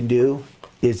thing you can do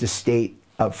is to state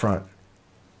up front,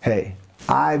 hey,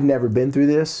 I've never been through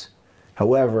this.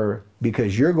 However,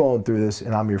 because you're going through this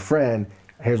and I'm your friend,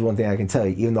 here's one thing I can tell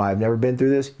you. Even though I've never been through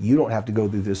this, you don't have to go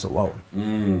through this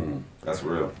alone. That's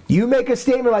real. You make a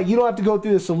statement like, you don't have to go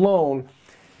through this alone.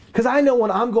 Because I know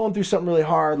when I'm going through something really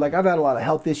hard, like I've had a lot of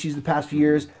health issues the past few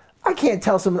years, I can't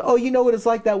tell someone, oh, you know what it's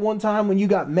like that one time when you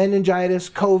got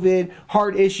meningitis, COVID,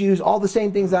 heart issues, all the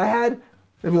same things that I had?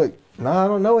 They'd be like, no, I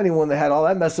don't know anyone that had all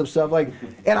that messed up stuff. Like,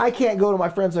 and I can't go to my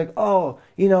friends like, oh,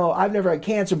 you know, I've never had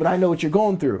cancer, but I know what you're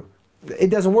going through. It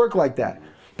doesn't work like that.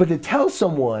 But to tell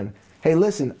someone, hey,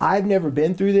 listen, I've never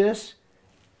been through this,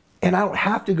 and I don't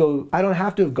have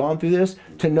to have gone through this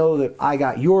to know that I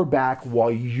got your back while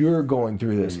you're going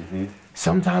through this.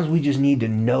 Sometimes we just need to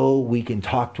know we can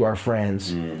talk to our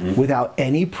friends without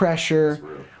any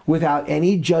pressure, without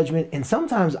any judgment. And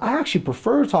sometimes I actually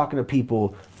prefer talking to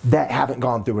people that haven't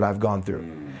gone through what I've gone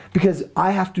through, because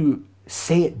I have to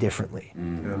say it differently.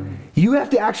 You have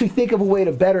to actually think of a way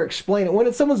to better explain it.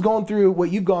 When someone's going through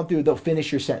what you've gone through, they'll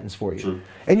finish your sentence for you.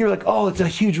 And you're like, oh, it's a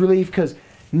huge relief because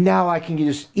now I can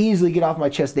just easily get off my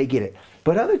chest, they get it.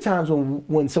 But other times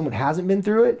when someone hasn't been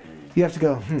through it, you have to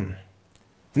go,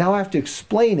 now I have to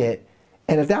explain it.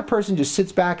 And if that person just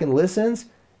sits back and listens,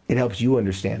 it helps you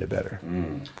understand it better.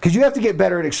 Because you have to get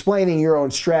better at explaining your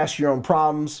own stress, your own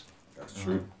problems. That's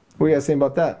true. What do you guys think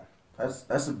about that?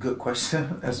 That's a good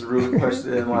question. That's a really good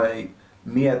question. And like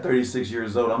me at 36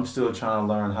 years old, I'm still trying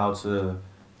to learn how to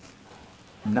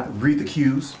not read the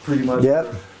cues, pretty much.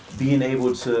 Being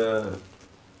able to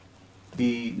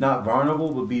be not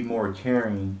vulnerable, but be more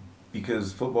caring,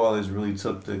 because football has really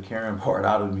took the caring part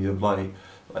out of me of like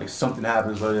something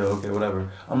happens, like, yeah, okay, whatever.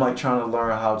 I'm like trying to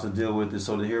learn how to deal with this.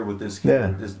 So to hear what this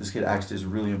kid, this kid asked this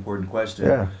really important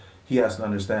question, he has to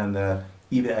understand that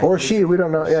even or she, we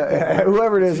don't know,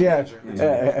 whoever it is,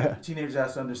 teenagers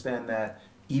has to understand that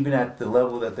even at the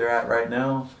level that they're at right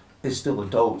now, it's still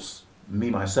adults, me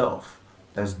myself,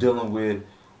 that's dealing with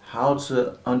how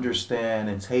to understand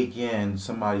and take in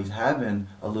somebody's having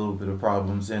a little bit of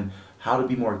problems, and how to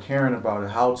be more caring about it,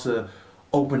 how to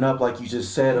open up, like you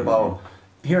just said about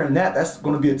hearing that. That's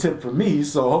going to be a tip for me.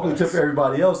 So hopefully a tip for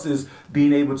everybody else is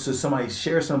being able to somebody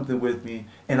share something with me,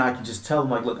 and I can just tell them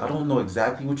like, look, I don't know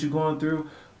exactly what you're going through,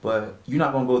 but you're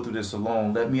not going to go through this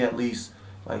alone. Let me at least,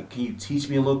 like, can you teach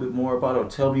me a little bit more about it, or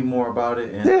tell me more about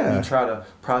it, and let me try to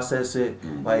process it.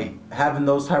 Like having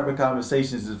those type of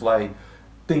conversations is like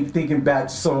thinking back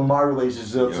to some of my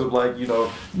relationships of like, you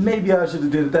know, maybe I should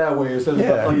have did it that way instead of like,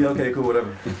 oh yeah, okay, cool,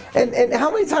 whatever. And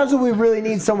how many times do we really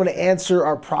need someone to answer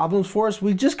our problems for us?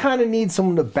 We just kind of need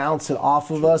someone to bounce it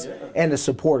off of us and to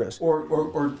support us.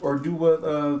 Or do what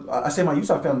I say my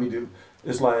Utah family do.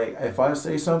 It's like, if I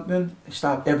say something,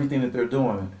 stop everything that they're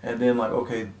doing, and then like,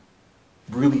 okay,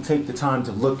 really take the time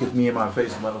to look at me in my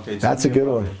face. I'm like, okay, that's a good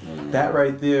one. That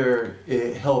right there,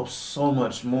 it helps so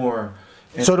much more.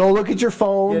 And so don't look at your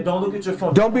phone. Yeah, don't look at your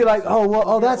phone. Don't be like, oh,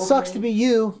 well, that sucks to be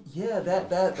you. Yeah, that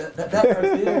right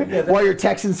there. Yeah, while you're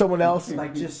texting someone else.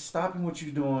 Like just stopping what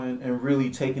you're doing and really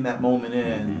taking that moment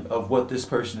in of what this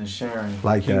person is sharing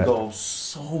can go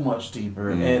so much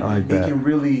deeper, and it can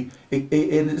really.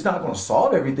 It's not going to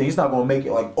solve everything. It's not going to make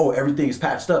it like, oh, everything is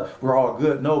patched up, we're all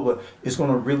good. No, but it's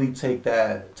going to really take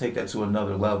that to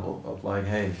another level of like,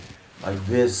 hey, like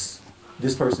this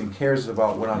person cares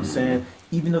about what I'm saying.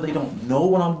 Even though they don't know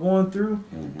what I'm going through,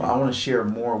 but I want to share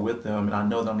more with them, and I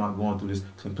know that I'm not going through this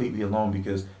completely alone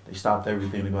because they stopped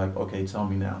everything and be like, okay, tell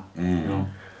me now. You know?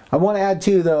 I want to add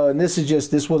too, though, and this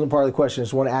wasn't part of the question. I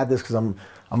just want to add this because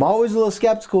I'm always a little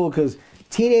skeptical because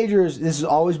teenagers, this has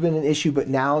always been an issue, but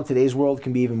now in today's world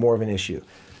can be even more of an issue.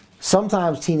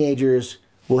 Sometimes teenagers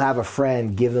will have a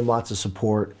friend give them lots of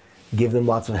support, give them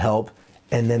lots of help,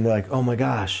 and then they're like, oh my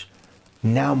gosh,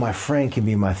 now my friend can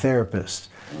be my therapist,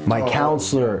 my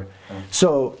counselor.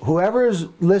 So whoever's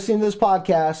listening to this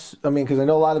podcast, I mean, because I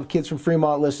know a lot of kids from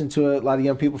Fremont listen to it, a lot of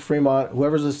young people from Fremont,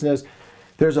 whoever's listening to this,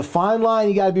 there's a fine line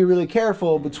you got to be really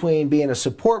careful between being a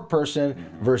support person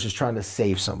versus trying to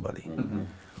save somebody.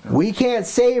 We can't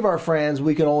save our friends,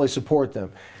 we can only support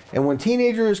them. And when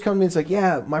teenagers come to me, it's like,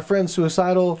 yeah, my friend's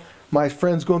suicidal, my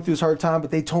friend's going through this hard time,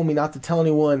 but they told me not to tell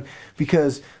anyone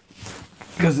because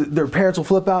their parents will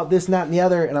flip out, this and that and the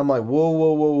other. And I'm like,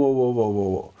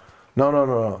 whoa.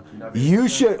 No. You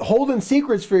should holding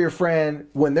secrets for your friend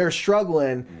when they're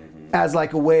struggling as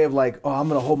like a way of like, oh, I'm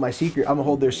going to hold my secret. I'm going to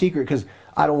hold their secret because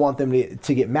I don't want them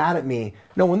to get mad at me.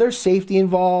 No, when there's safety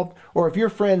involved, or if your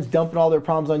friend's dumping all their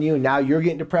problems on you and now you're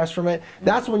getting depressed from it,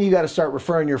 that's when you got to start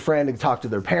referring your friend to talk to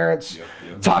their parents,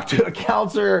 talk to a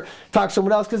counselor, talk to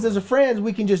someone else. Because as a friend,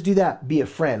 we can just do that, be a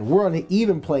friend. We're on an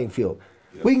even playing field.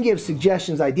 We can give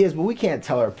suggestions, ideas, but we can't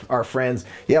tell our friends,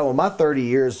 yeah, well, my 30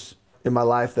 years in my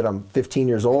life that I'm 15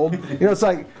 years old. It's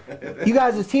like, you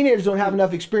guys as teenagers don't have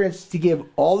enough experience to give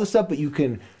all this stuff, but you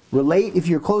can relate if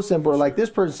you're close to them. Or like this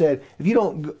person said, if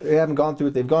you haven't gone through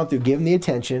what they've gone through, give them the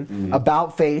attention,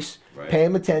 about face, pay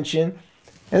them attention,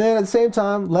 and then at the same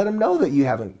time, let them know that you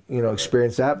haven't,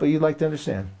 experienced that, but you'd like to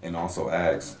understand. And also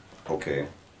ask, okay,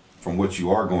 from what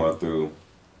you are going through,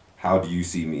 how do you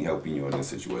see me helping you in this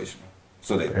situation?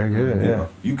 So that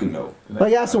you can know.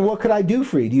 Like ask them, what could I do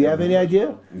for you? Do you have any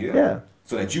idea? Yeah.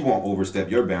 So that you won't overstep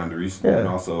your boundaries, and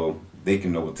also they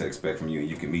can know what to expect from you, and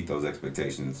you can meet those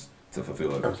expectations to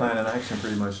fulfill it. A plan in action,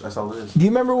 pretty much. That's all it is. Do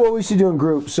you remember what we used to do in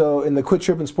groups? So in the Quit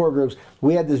Tripping Sport groups,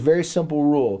 we had this very simple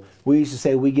rule. We used to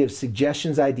say we give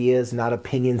suggestions, ideas, not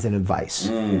opinions and advice.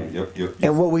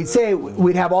 And what we'd say,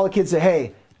 we'd have all the kids say,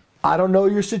 hey, I don't know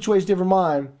your situation different from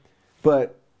mine,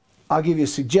 but I'll give you a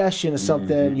suggestion of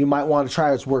something you might want to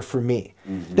try that's worked for me.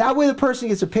 That way the person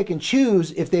gets to pick and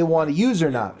choose if they want to use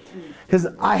or not. Because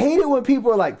I hate it when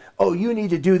people are like, oh, you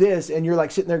need to do this, and you're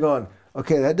like sitting there going,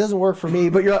 okay, that doesn't work for me.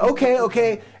 But you're like,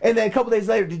 okay. And then a couple days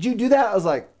later, did you do that? I was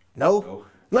like, no.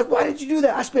 Like, why did you do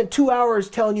that? I spent 2 hours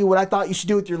telling you what I thought you should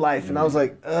do with your life. And I was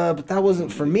like, but that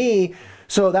wasn't for me.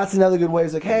 So that's another good way.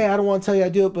 It's like, hey, I don't want to tell you I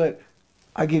do it, but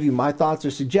I give you my thoughts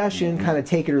or suggestion, kind of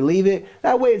take it or leave it.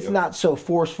 That way it's not so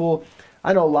forceful.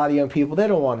 I know a lot of young people, they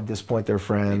don't want to disappoint their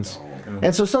friends.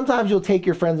 And so sometimes you'll take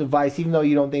your friend's advice, even though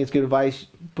you don't think it's good advice,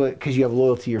 but because you have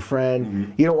loyalty to your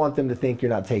friend, you don't want them to think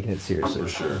you're not taking it seriously. For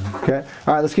sure. Okay.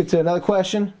 All right, let's get to another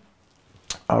question.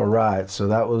 All right, so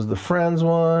that was the friends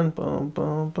one. Boom,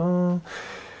 boom, boom.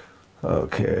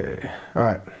 Okay. All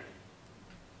right.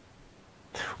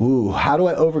 Ooh, how do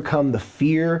I overcome the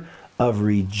fear of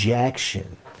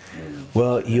rejection?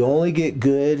 Well, you only get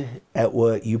good at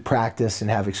what you practice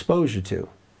and have exposure to.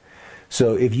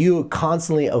 So if you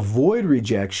constantly avoid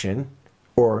rejection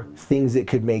or things that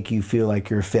could make you feel like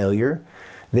you're a failure,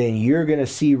 then you're going to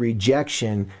see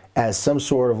rejection as some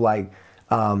sort of like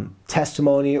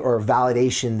testimony or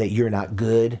validation that you're not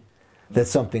good, that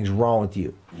something's wrong with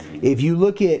you. If you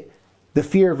look at the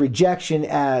fear of rejection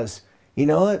as, you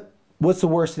know what, what's the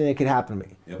worst thing that could happen to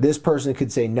me? This person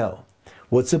could say no.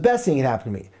 What's the best thing that could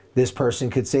happen to me? This person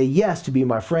could say yes to be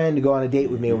my friend, to go on a date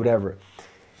with me or whatever.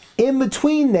 In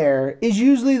between there is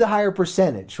usually the higher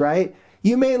percentage, right?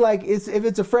 You may like, if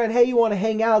it's a friend, hey, you want to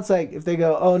hang out? It's like if they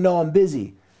go, oh no, I'm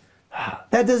busy.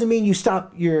 That doesn't mean you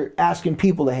stop you're asking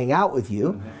people to hang out with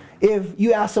you. If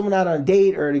you ask someone out on a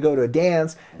date or to go to a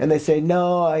dance and they say,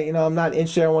 no, I'm not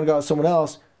interested, I want to go out with someone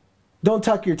else, don't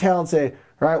tuck your tail and say,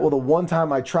 all right, well, the one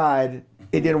time I tried,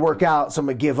 it didn't work out, so I'm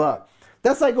going to give up.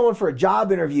 That's like going for a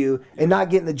job interview and not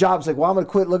getting the job. It's like, well, I'm going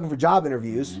to quit looking for job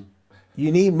interviews.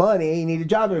 You need money, you need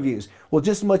job interviews. Well,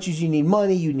 just as much as you need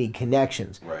money, you need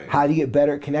connections. Right. How do you get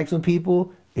better at connecting with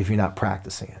people? If you're not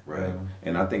practicing it. Right.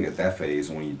 And I think at that phase,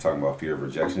 when you're talking about fear of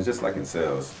rejection, it's just like in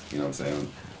sales, you know what I'm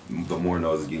saying? The more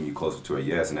no's is getting you closer to a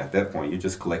yes. And at that point, you're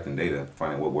just collecting data,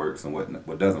 finding what works and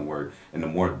what doesn't work. And the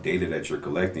more data that you're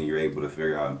collecting, you're able to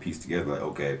figure out and piece together, like,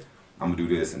 okay, I'm going to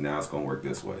do this, and now it's going to work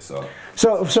this way. So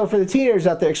for the teenagers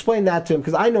out there, explain that to them,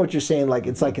 because I know what you're saying, like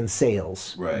it's like in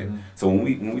sales. Right. So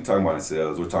when we talk about in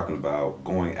sales, we're talking about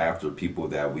going after people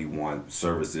that we want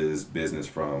services, business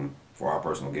from, for our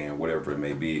personal gain, whatever it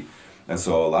may be. And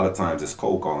so a lot of times it's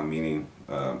cold calling, meaning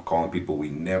calling people we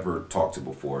never talked to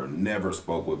before, never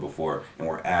spoke with before, and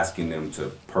we're asking them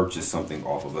to purchase something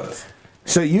off of us.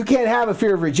 So you can't have a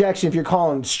fear of rejection if you're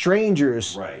calling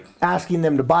strangers, asking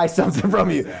them to buy something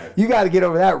from you. Exactly. You got to get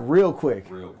over that real quick.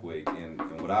 Real quick. And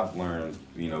what I've learned,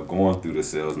 going through the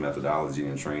sales methodology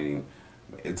and training,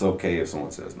 it's okay if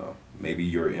someone says no. Maybe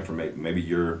your information,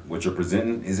 what you're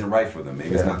presenting isn't right for them.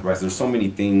 Maybe it's not right. There's so many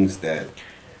things that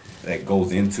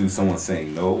goes into someone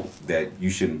saying no that you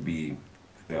shouldn't be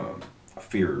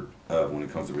feared of when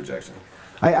it comes to rejection.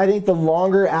 I think the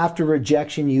longer after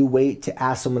rejection you wait to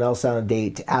ask someone else on a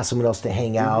date, to ask someone else to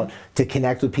hang out, to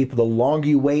connect with people, the longer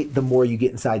you wait, the more you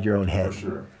get inside your own head. For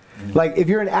sure. Like if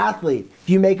you're an athlete, if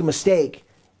you make a mistake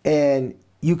and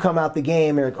you come out the game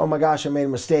and you're like, oh my gosh, I made a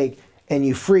mistake, and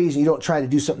you freeze and you don't try to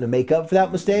do something to make up for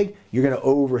that mistake, you're going to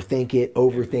overthink it.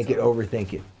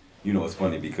 It's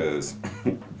funny because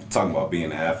talking about being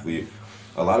an athlete,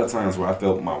 a lot of times where I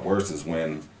felt my worst is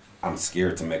when I'm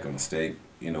scared to make a mistake.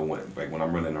 When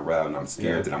I'm running a route and I'm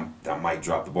scared that I might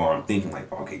drop the ball. I'm thinking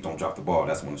like, okay, don't drop the ball.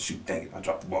 That's when I shoot. Dang it, I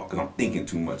dropped the ball because I'm thinking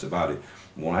too much about it.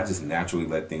 When I just naturally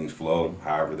let things flow,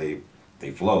 however they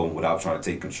flow, without trying to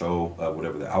take control of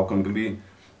whatever the outcome can be,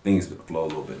 things flow a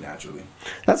little bit naturally.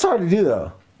 That's hard to do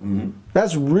though. Mm-hmm.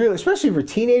 That's real, especially for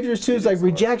teenagers too. It's like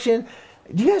rejection.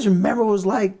 Do you guys remember what it was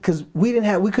like? Because we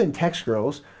couldn't text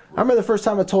girls. I remember the first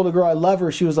time I told a girl I love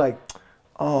her, she was like,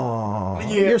 oh,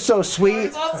 you're so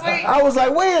sweet. I was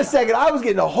like, wait a second. I was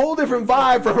getting a whole different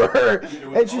vibe from her.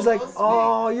 And she's like,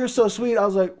 oh, you're so sweet. I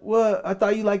was like, what? I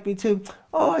thought you liked me too.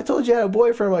 Oh, I told you I had a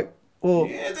boyfriend. I'm like, well,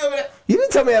 you didn't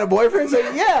tell me I had a boyfriend? She's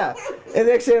like, yeah. And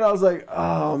the next thing I was like,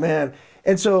 oh, man.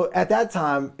 And so at that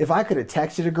time, if I could have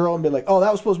texted a girl and been like, oh,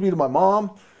 that was supposed to be to my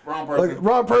mom. Wrong person. Like,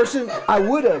 wrong person. I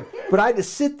would have. But I had to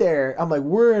sit there. I'm like,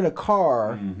 we're in a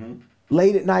car.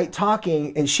 Late at night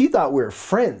talking, and she thought we were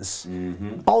friends.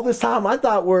 All this time I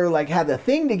thought we're like had the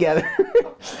thing together.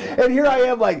 And here I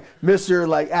am like Mr.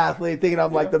 like athlete thinking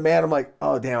I'm like the man. I'm like,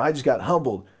 oh damn, I just got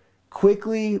humbled.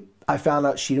 Quickly I found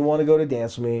out she didn't want to go to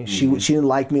dance with me. She didn't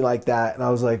like me like that. And I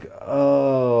was like,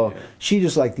 oh, she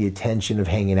just liked the attention of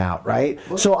hanging out, right?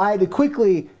 So I had to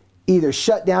quickly either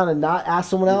shut down and not ask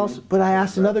someone else, but I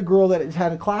asked another girl that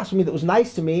had a class with me that was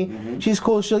nice to me. She's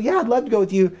cool. She's like, yeah, I'd love to go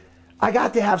with you. I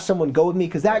got to have someone go with me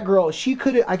because that girl,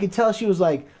 I could tell she was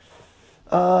like,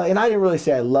 and I didn't really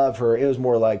say I love her. It was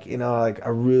more like, like I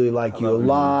really like you a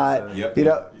lot. Yeah.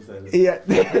 Hey,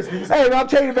 I'm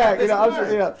taking it back.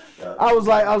 I was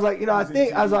like,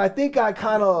 I think I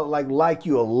kind of like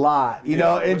you a lot,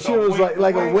 and she was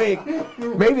like a wink.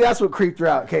 Maybe that's what creeped her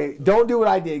out. Okay, don't do what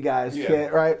I did, guys. Okay,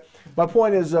 right? My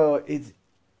point is though,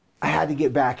 I had to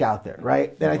get back out there,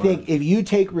 right? And I think if you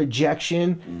take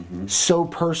rejection so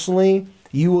personally,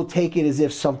 you will take it as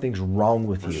if something's wrong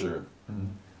with you. Sure.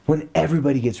 When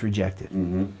everybody gets rejected.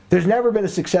 There's never been a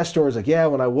success story. It's like, yeah,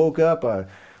 when I woke up, I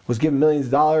was given millions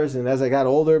of dollars, and as I got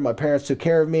older, my parents took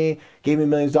care of me, gave me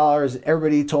millions of dollars, and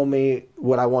everybody told me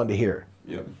what I wanted to hear.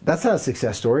 Yep. That's not a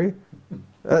success story.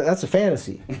 That's a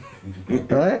fantasy. All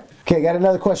right? Okay, got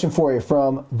another question for you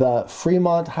from the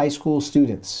Fremont High School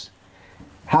students.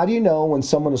 How do you know when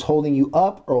someone is holding you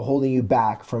up or holding you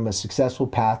back from a successful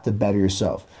path to better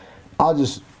yourself? I'll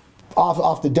just,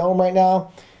 off the dome right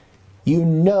now, you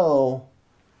know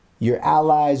your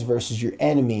allies versus your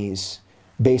enemies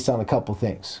based on a couple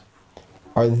things.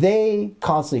 Are they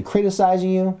constantly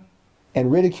criticizing you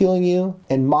and ridiculing you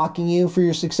and mocking you for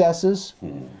your successes?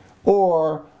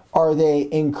 Or are they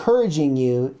encouraging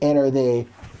you and are they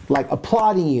like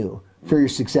applauding you for your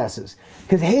successes?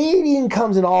 Because hating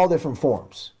comes in all different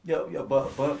forms. Yeah,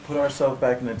 but put ourselves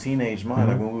back in the teenage mind,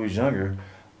 like when we was younger,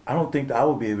 I don't think that I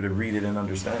would be able to read it and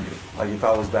understand it. Like if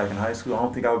I was back in high school, I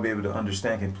don't think I would be able to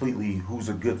understand completely who's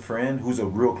a good friend, who's a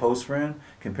real close friend,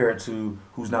 compared to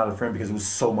who's not a friend because there's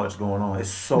so much going on. It's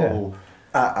so...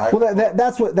 Yeah.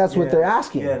 That's what they're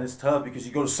asking. Yeah, and it's tough because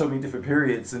you go to so many different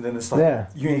periods, and then it's like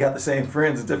you ain't got the same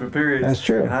friends in different periods. That's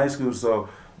true. In high school, so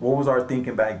what was our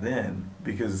thinking back then?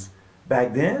 Because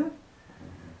back then,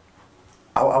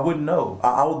 I wouldn't know.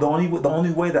 The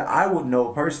only way that I would know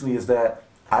personally is that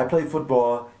I play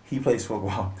football, he plays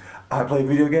football. I play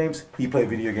video games, he plays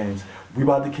video games. We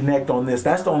about to connect on this.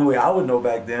 That's the only way I would know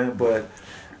back then, but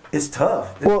it's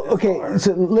tough. It's okay, hard.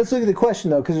 so let's look at the question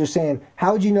though, because you're saying,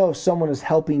 how would you know if someone is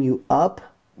helping you up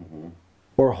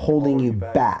or holding you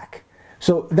back?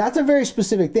 So that's a very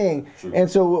specific thing. True. And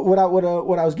so what I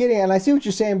was getting at, and I see what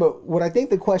you're saying, but what I think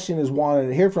the question is wanting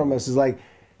to hear from us is like,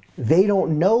 they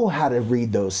don't know how to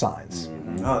read those signs.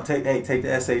 Take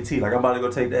the SAT. Like, I'm about to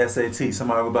go take the SAT.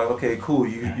 Somebody will be like, okay, cool.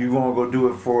 You want to go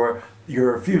do it for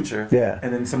your future. Yeah.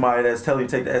 And then somebody that's telling you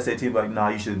to take the SAT, be like, nah,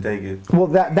 you shouldn't take it. Well,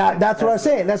 that's what I'm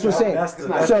saying. That's what I'm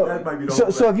saying.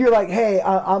 So if you're like, hey,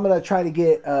 I'm gonna try to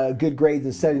get good grades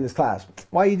and study in this class,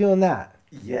 why are you doing that?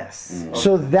 Yes.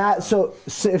 So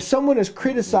if someone is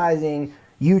criticizing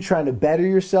you trying to better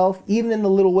yourself, even in the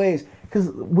little ways, because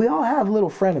we all have little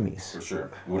frenemies. For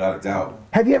sure, without a doubt.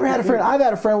 Have you ever had a friend? I've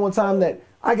had a friend one time that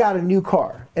I got a new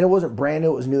car, and it wasn't brand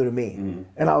new; it was new to me.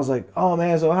 And I was like, "Oh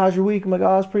man, so how's your week?" I'm like,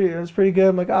 "Oh, it was pretty good."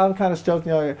 I'm like, "Oh, I'm kind of stoked,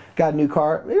 I got a new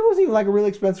car." It wasn't even like a really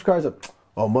expensive car. It's like,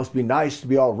 "Oh, it must be nice to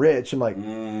be all rich." I'm like,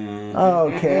 "Oh,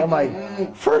 okay." I'm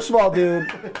like, first of all, dude,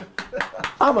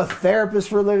 I'm a therapist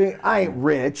for a living. I ain't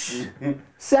rich.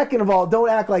 Second of all, don't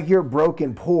act like you're broke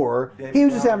and poor. He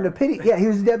was just having a pity. Yeah, he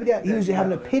was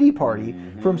having a pity party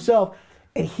for himself,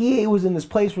 and he was in this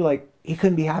place where like he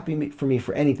couldn't be happy for me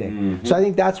for anything. So I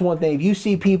think that's one thing. If you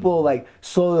see people like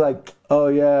slowly like, oh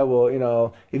yeah,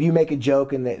 well, if you make a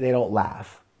joke and they don't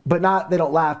laugh, they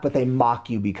don't laugh, but they mock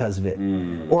you because of it,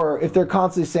 or if they're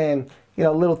constantly saying,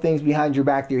 little things behind your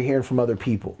back that you're hearing from other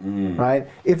people, right?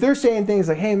 If they're saying things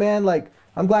like, hey man, like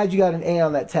I'm glad you got an A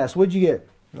on that test. What'd you get?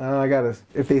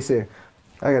 If they say,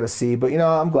 I got a C, but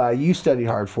I'm glad you studied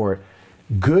hard for it.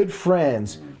 Good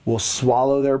friends will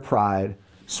swallow their pride,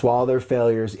 swallow their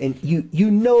failures, and you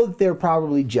know that they're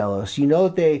probably jealous. You know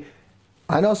that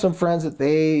I know some friends that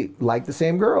they like the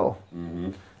same girl.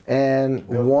 And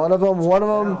one of them,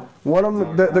 the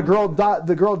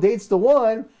girl dates the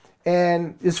one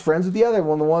and is friends with the other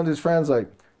one. The one who's friends, like,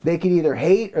 they could either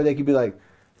hate or they could be like,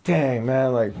 dang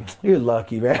man, like you're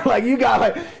lucky, man. Like you got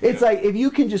like, it's like if you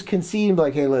can just concede and be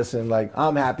like, hey, listen, like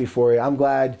I'm happy for you. I'm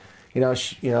glad,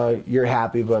 you're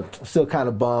happy, but still kind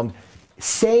of bummed.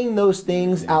 Saying those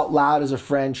things out loud as a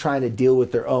friend, trying to deal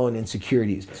with their own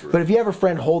insecurities. Right. But if you have a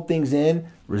friend hold things in,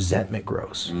 resentment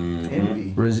grows.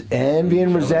 Envy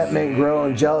and resentment grow,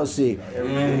 and jealousy.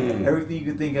 Everything you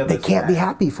can think of. They can't be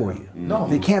happy for you. No,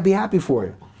 they can't be happy for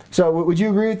you. So would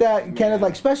you agree with that, Kenneth?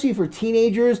 Like especially for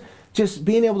teenagers. Just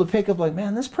being able to pick up like,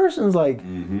 man, this person's like,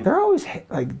 they're always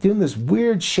like doing this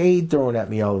weird shade thrown at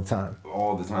me all the time.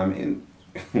 All the time. And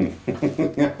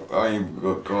I ain't even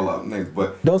going to call out names,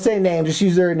 but. Don't say names, just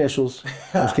use their initials.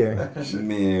 I'm just kidding.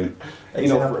 Man,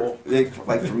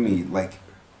 for me, like,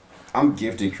 I'm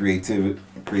gifted creatively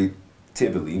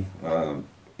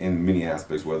in many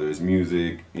aspects, whether it's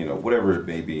music, whatever it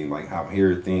may be, like how I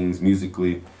hear things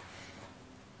musically.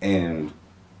 And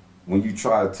when you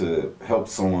try to help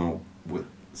someone with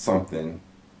something,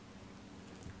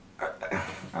 I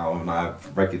don't know how to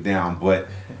break it down, but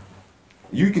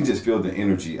you can just feel the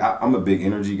energy. I'm a big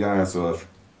energy guy, so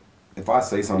if I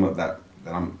say something that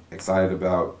I'm excited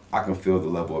about, I can feel the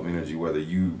level of energy, whether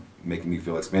you making me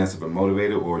feel expansive and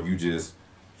motivated, or you just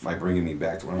like bringing me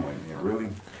back to where I'm like, man, really?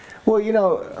 Well,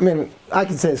 I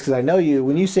can say this because I know you.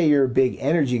 When you say you're a big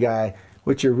energy guy,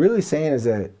 what you're really saying is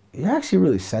that you're actually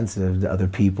really sensitive to other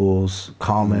people's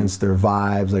comments, their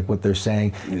vibes, like what they're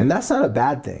saying. And that's not a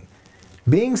bad thing.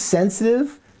 Being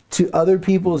sensitive to other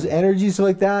people's energies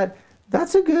like that,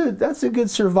 that's a good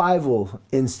survival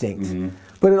instinct.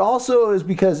 But it also is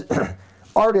because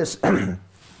artists, one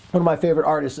of my favorite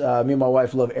artists, me and my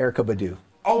wife love Erykah Badu.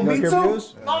 Oh, me too.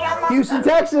 Houston,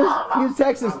 Texas.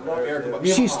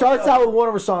 She starts out with one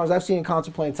of her songs. I've seen in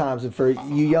concert plenty of times. And for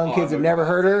you young kids that have never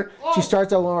heard her, she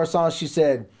starts out with one of her songs.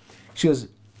 She goes,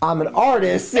 I'm an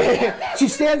artist. She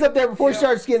stands up there before she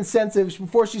starts getting sensitive.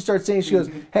 Before she starts singing, she goes,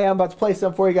 hey, I'm about to play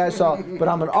something for you guys. But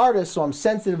I'm an artist, so I'm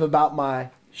sensitive about my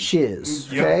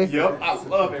shiz. Okay? Yep. I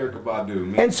love Erykah Badu,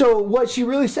 man. And so what she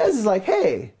really says is like,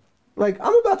 hey, like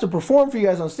I'm about to perform for you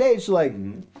guys on stage. So like,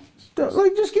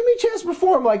 just give me a chance to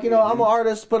perform. Like, I'm an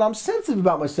artist, but I'm sensitive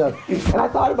about myself. And I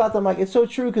thought about them like, it's so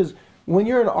true because when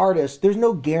you're an artist, there's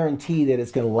no guarantee that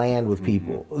it's going to land with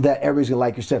people, that everybody's going to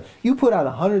like your stuff. You put out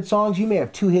 100 songs, you may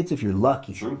have 2 hits if you're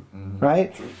lucky. True.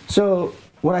 Right? True. So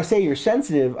when I say you're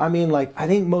sensitive, I mean, like, I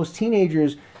think most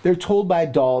teenagers, they're told by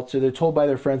adults or they're told by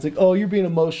their friends, like, oh, you're being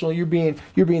emotional, you're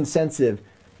being sensitive.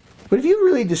 But if you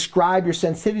really describe your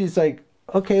sensitivity, it's like,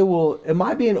 okay, well, am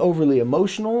I being overly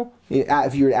emotional?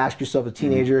 If you were to ask yourself, a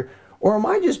teenager, or am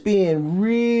I just being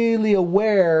really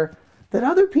aware that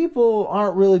other people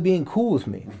aren't really being cool with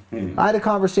me? I had a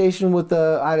conversation with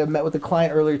I met with a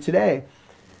client earlier today.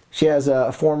 She has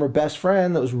a former best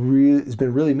friend that has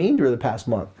been really mean to her the past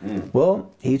month.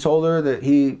 Well, he told her that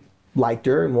he liked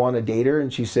her and wanted to date her,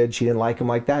 and she said she didn't like him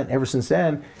like that. And ever since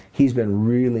then, he's been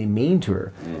really mean to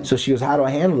her. So she goes, how do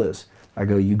I handle this? I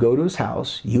go, you go to his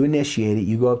house, you initiate it,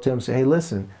 you go up to him and say, hey,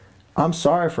 listen, I'm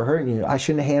sorry for hurting you. I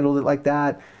shouldn't have handled it like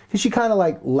that. And she kind of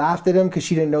like laughed at him because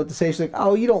she didn't know what to say. She's like,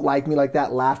 oh, you don't like me like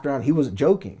that. Laughed around. He wasn't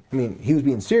joking. I mean, he was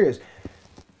being serious.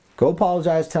 Go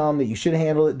apologize. Tell him that you should have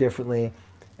handled it differently.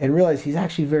 And realize he's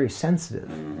actually very sensitive.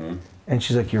 Mm-hmm. And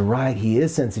she's like, you're right. He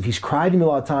is sensitive. He's cried to me a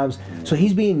lot of times. Mm-hmm. So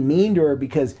he's being mean to her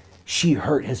because she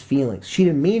hurt his feelings. She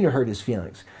didn't mean to hurt his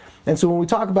feelings. And so when we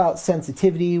talk about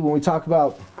sensitivity, when we talk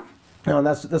about, and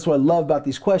that's what I love about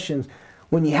these questions,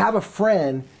 when you have a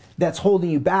friend that's holding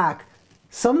you back,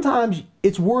 sometimes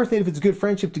it's worth it if it's a good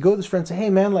friendship to go to this friend and say, hey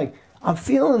man, like I'm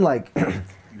feeling like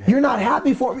you're not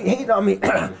happy for me, hating on me,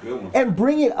 and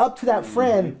bring it up to that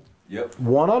friend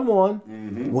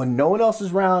one-on-one when no one else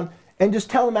is around, and just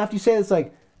tell them after you say this,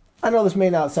 like, I know this may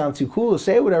not sound too cool to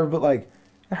say whatever, but like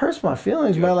it hurts my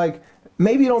feelings, man. Like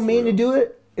maybe you don't mean to do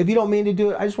it. If you don't mean to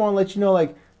do it, I just want to let you know,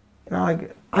 like,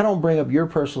 like I don't bring up your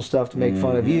personal stuff to make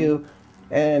fun of you.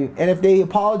 And if they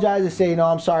apologize and say, no,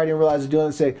 I'm sorry, I didn't realize I was doing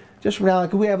it, say, just from now on,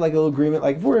 could we have like a little agreement?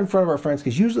 Like if we're in front of our friends,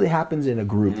 because usually happens in a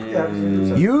group.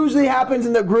 Usually happens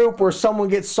in the group where someone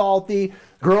gets salty.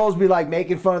 Girls be like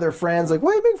making fun of their friends. Like,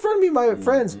 why are you making fun of me, my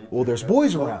friends? Well, there's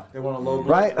boys around. They want a low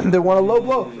blow. Right? They want a low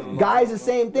blow. Guys, the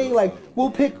same thing. Like,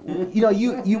 we'll pick,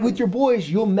 you with your boys,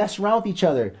 you'll mess around with each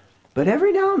other. But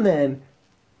every now and then,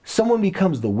 someone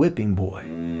becomes the whipping boy.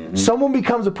 Someone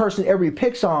becomes a person everybody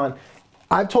picks on.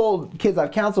 I've told kids,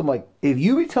 I've counseled them, like, if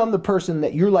you become the person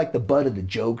that you're like the butt of the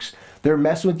jokes, they're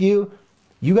messing with you,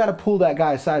 you got to pull that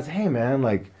guy aside and say, hey, man,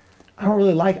 like, I don't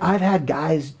really like, I've had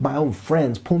guys, my own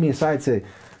friends, pull me aside and say,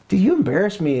 dude, you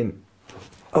embarrass me, and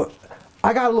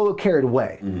I got a little carried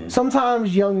away.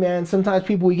 Sometimes young men, sometimes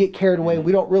people, we get carried away,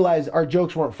 we don't realize our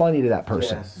jokes weren't funny to that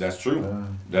person. Yes. That's true.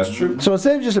 That's true. So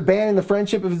instead of just abandoning the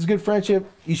friendship, if it's a good friendship,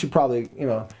 you should probably,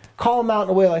 call them out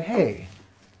in a way like, hey,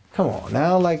 come on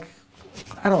now, like,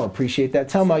 I don't appreciate that.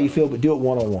 Tell them how you feel, but do it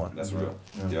one-on-one. That's real.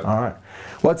 Yep. All right.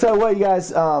 Well, I'll tell you what, you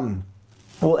guys,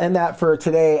 we'll end that for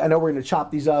today. I know we're going to chop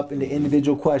these up into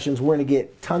individual questions. We're going to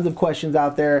get tons of questions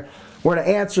out there. We're going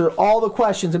to answer all the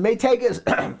questions. It may take us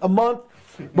a month,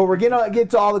 but we're going to get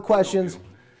to all the questions.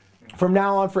 From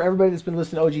now on, for everybody that's been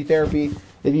listening to OG Therapy,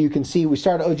 if you can see, we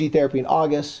started OG Therapy in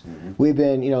August. We've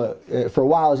been, for a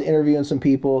while, I was interviewing some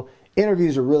people.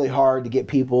 Interviews are really hard to get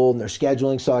people and their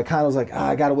scheduling, so I kind of was like,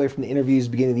 I got away from the interviews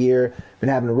at the beginning of the year. Been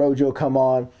having a Rojo come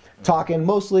on, talking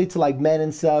mostly to like men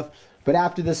and stuff. But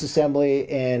after this assembly,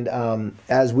 and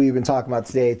as we've been talking about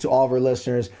today, to all of our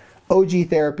listeners, OG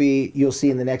Therapy, you'll see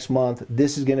in the next month,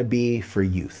 this is going to be for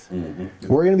youth.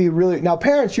 We're going to be really, now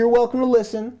parents, you're welcome to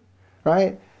listen,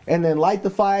 right? And then Light the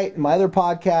Fight, my other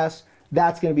podcast,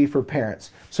 that's going to be for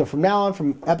parents. So from now on,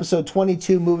 from episode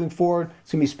 22 moving forward,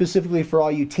 it's going to be specifically for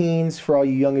all you teens, for all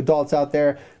you young adults out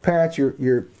there. Parents,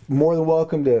 you're more than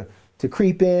welcome to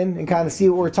creep in and kind of see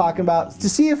what we're talking about, to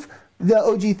see if the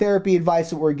OG Therapy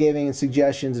advice that we're giving and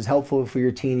suggestions is helpful for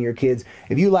your teen and your kids.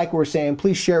 If you like what we're saying,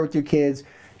 please share it with your kids.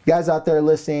 You guys out there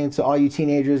listening, to all you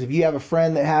teenagers, if you have a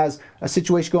friend that has a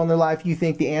situation going in their life, you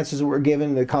think the answers that we're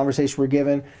given, the conversation we're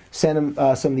given, send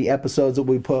them some of the episodes that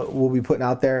we'll be putting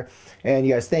out there. And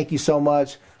you guys, thank you so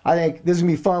much. I think this is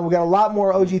going to be fun. We got a lot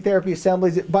more OG Therapy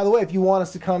assemblies. By the way, if you want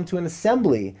us to come to an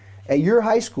assembly at your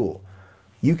high school,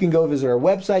 you can go visit our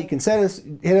website. You can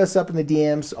hit us up in the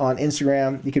DMs on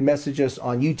Instagram. You can message us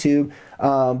on YouTube.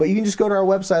 But you can just go to our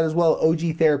website as well,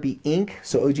 OG Therapy Inc.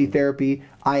 So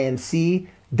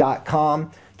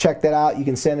OGTherapyInc.com. Check that out. You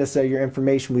can send us your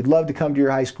information. We'd love to come to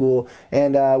your high school.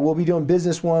 And we'll be doing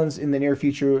business ones in the near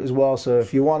future as well. So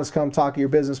if you want us to come talk to your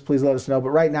business, please let us know. But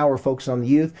right now we're focused on the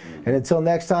youth. And until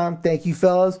next time, thank you,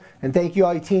 fellas. And thank you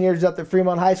all you teenagers up at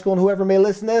Fremont High School and whoever may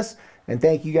listen to this. And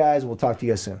thank you guys. We'll talk to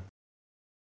you guys soon.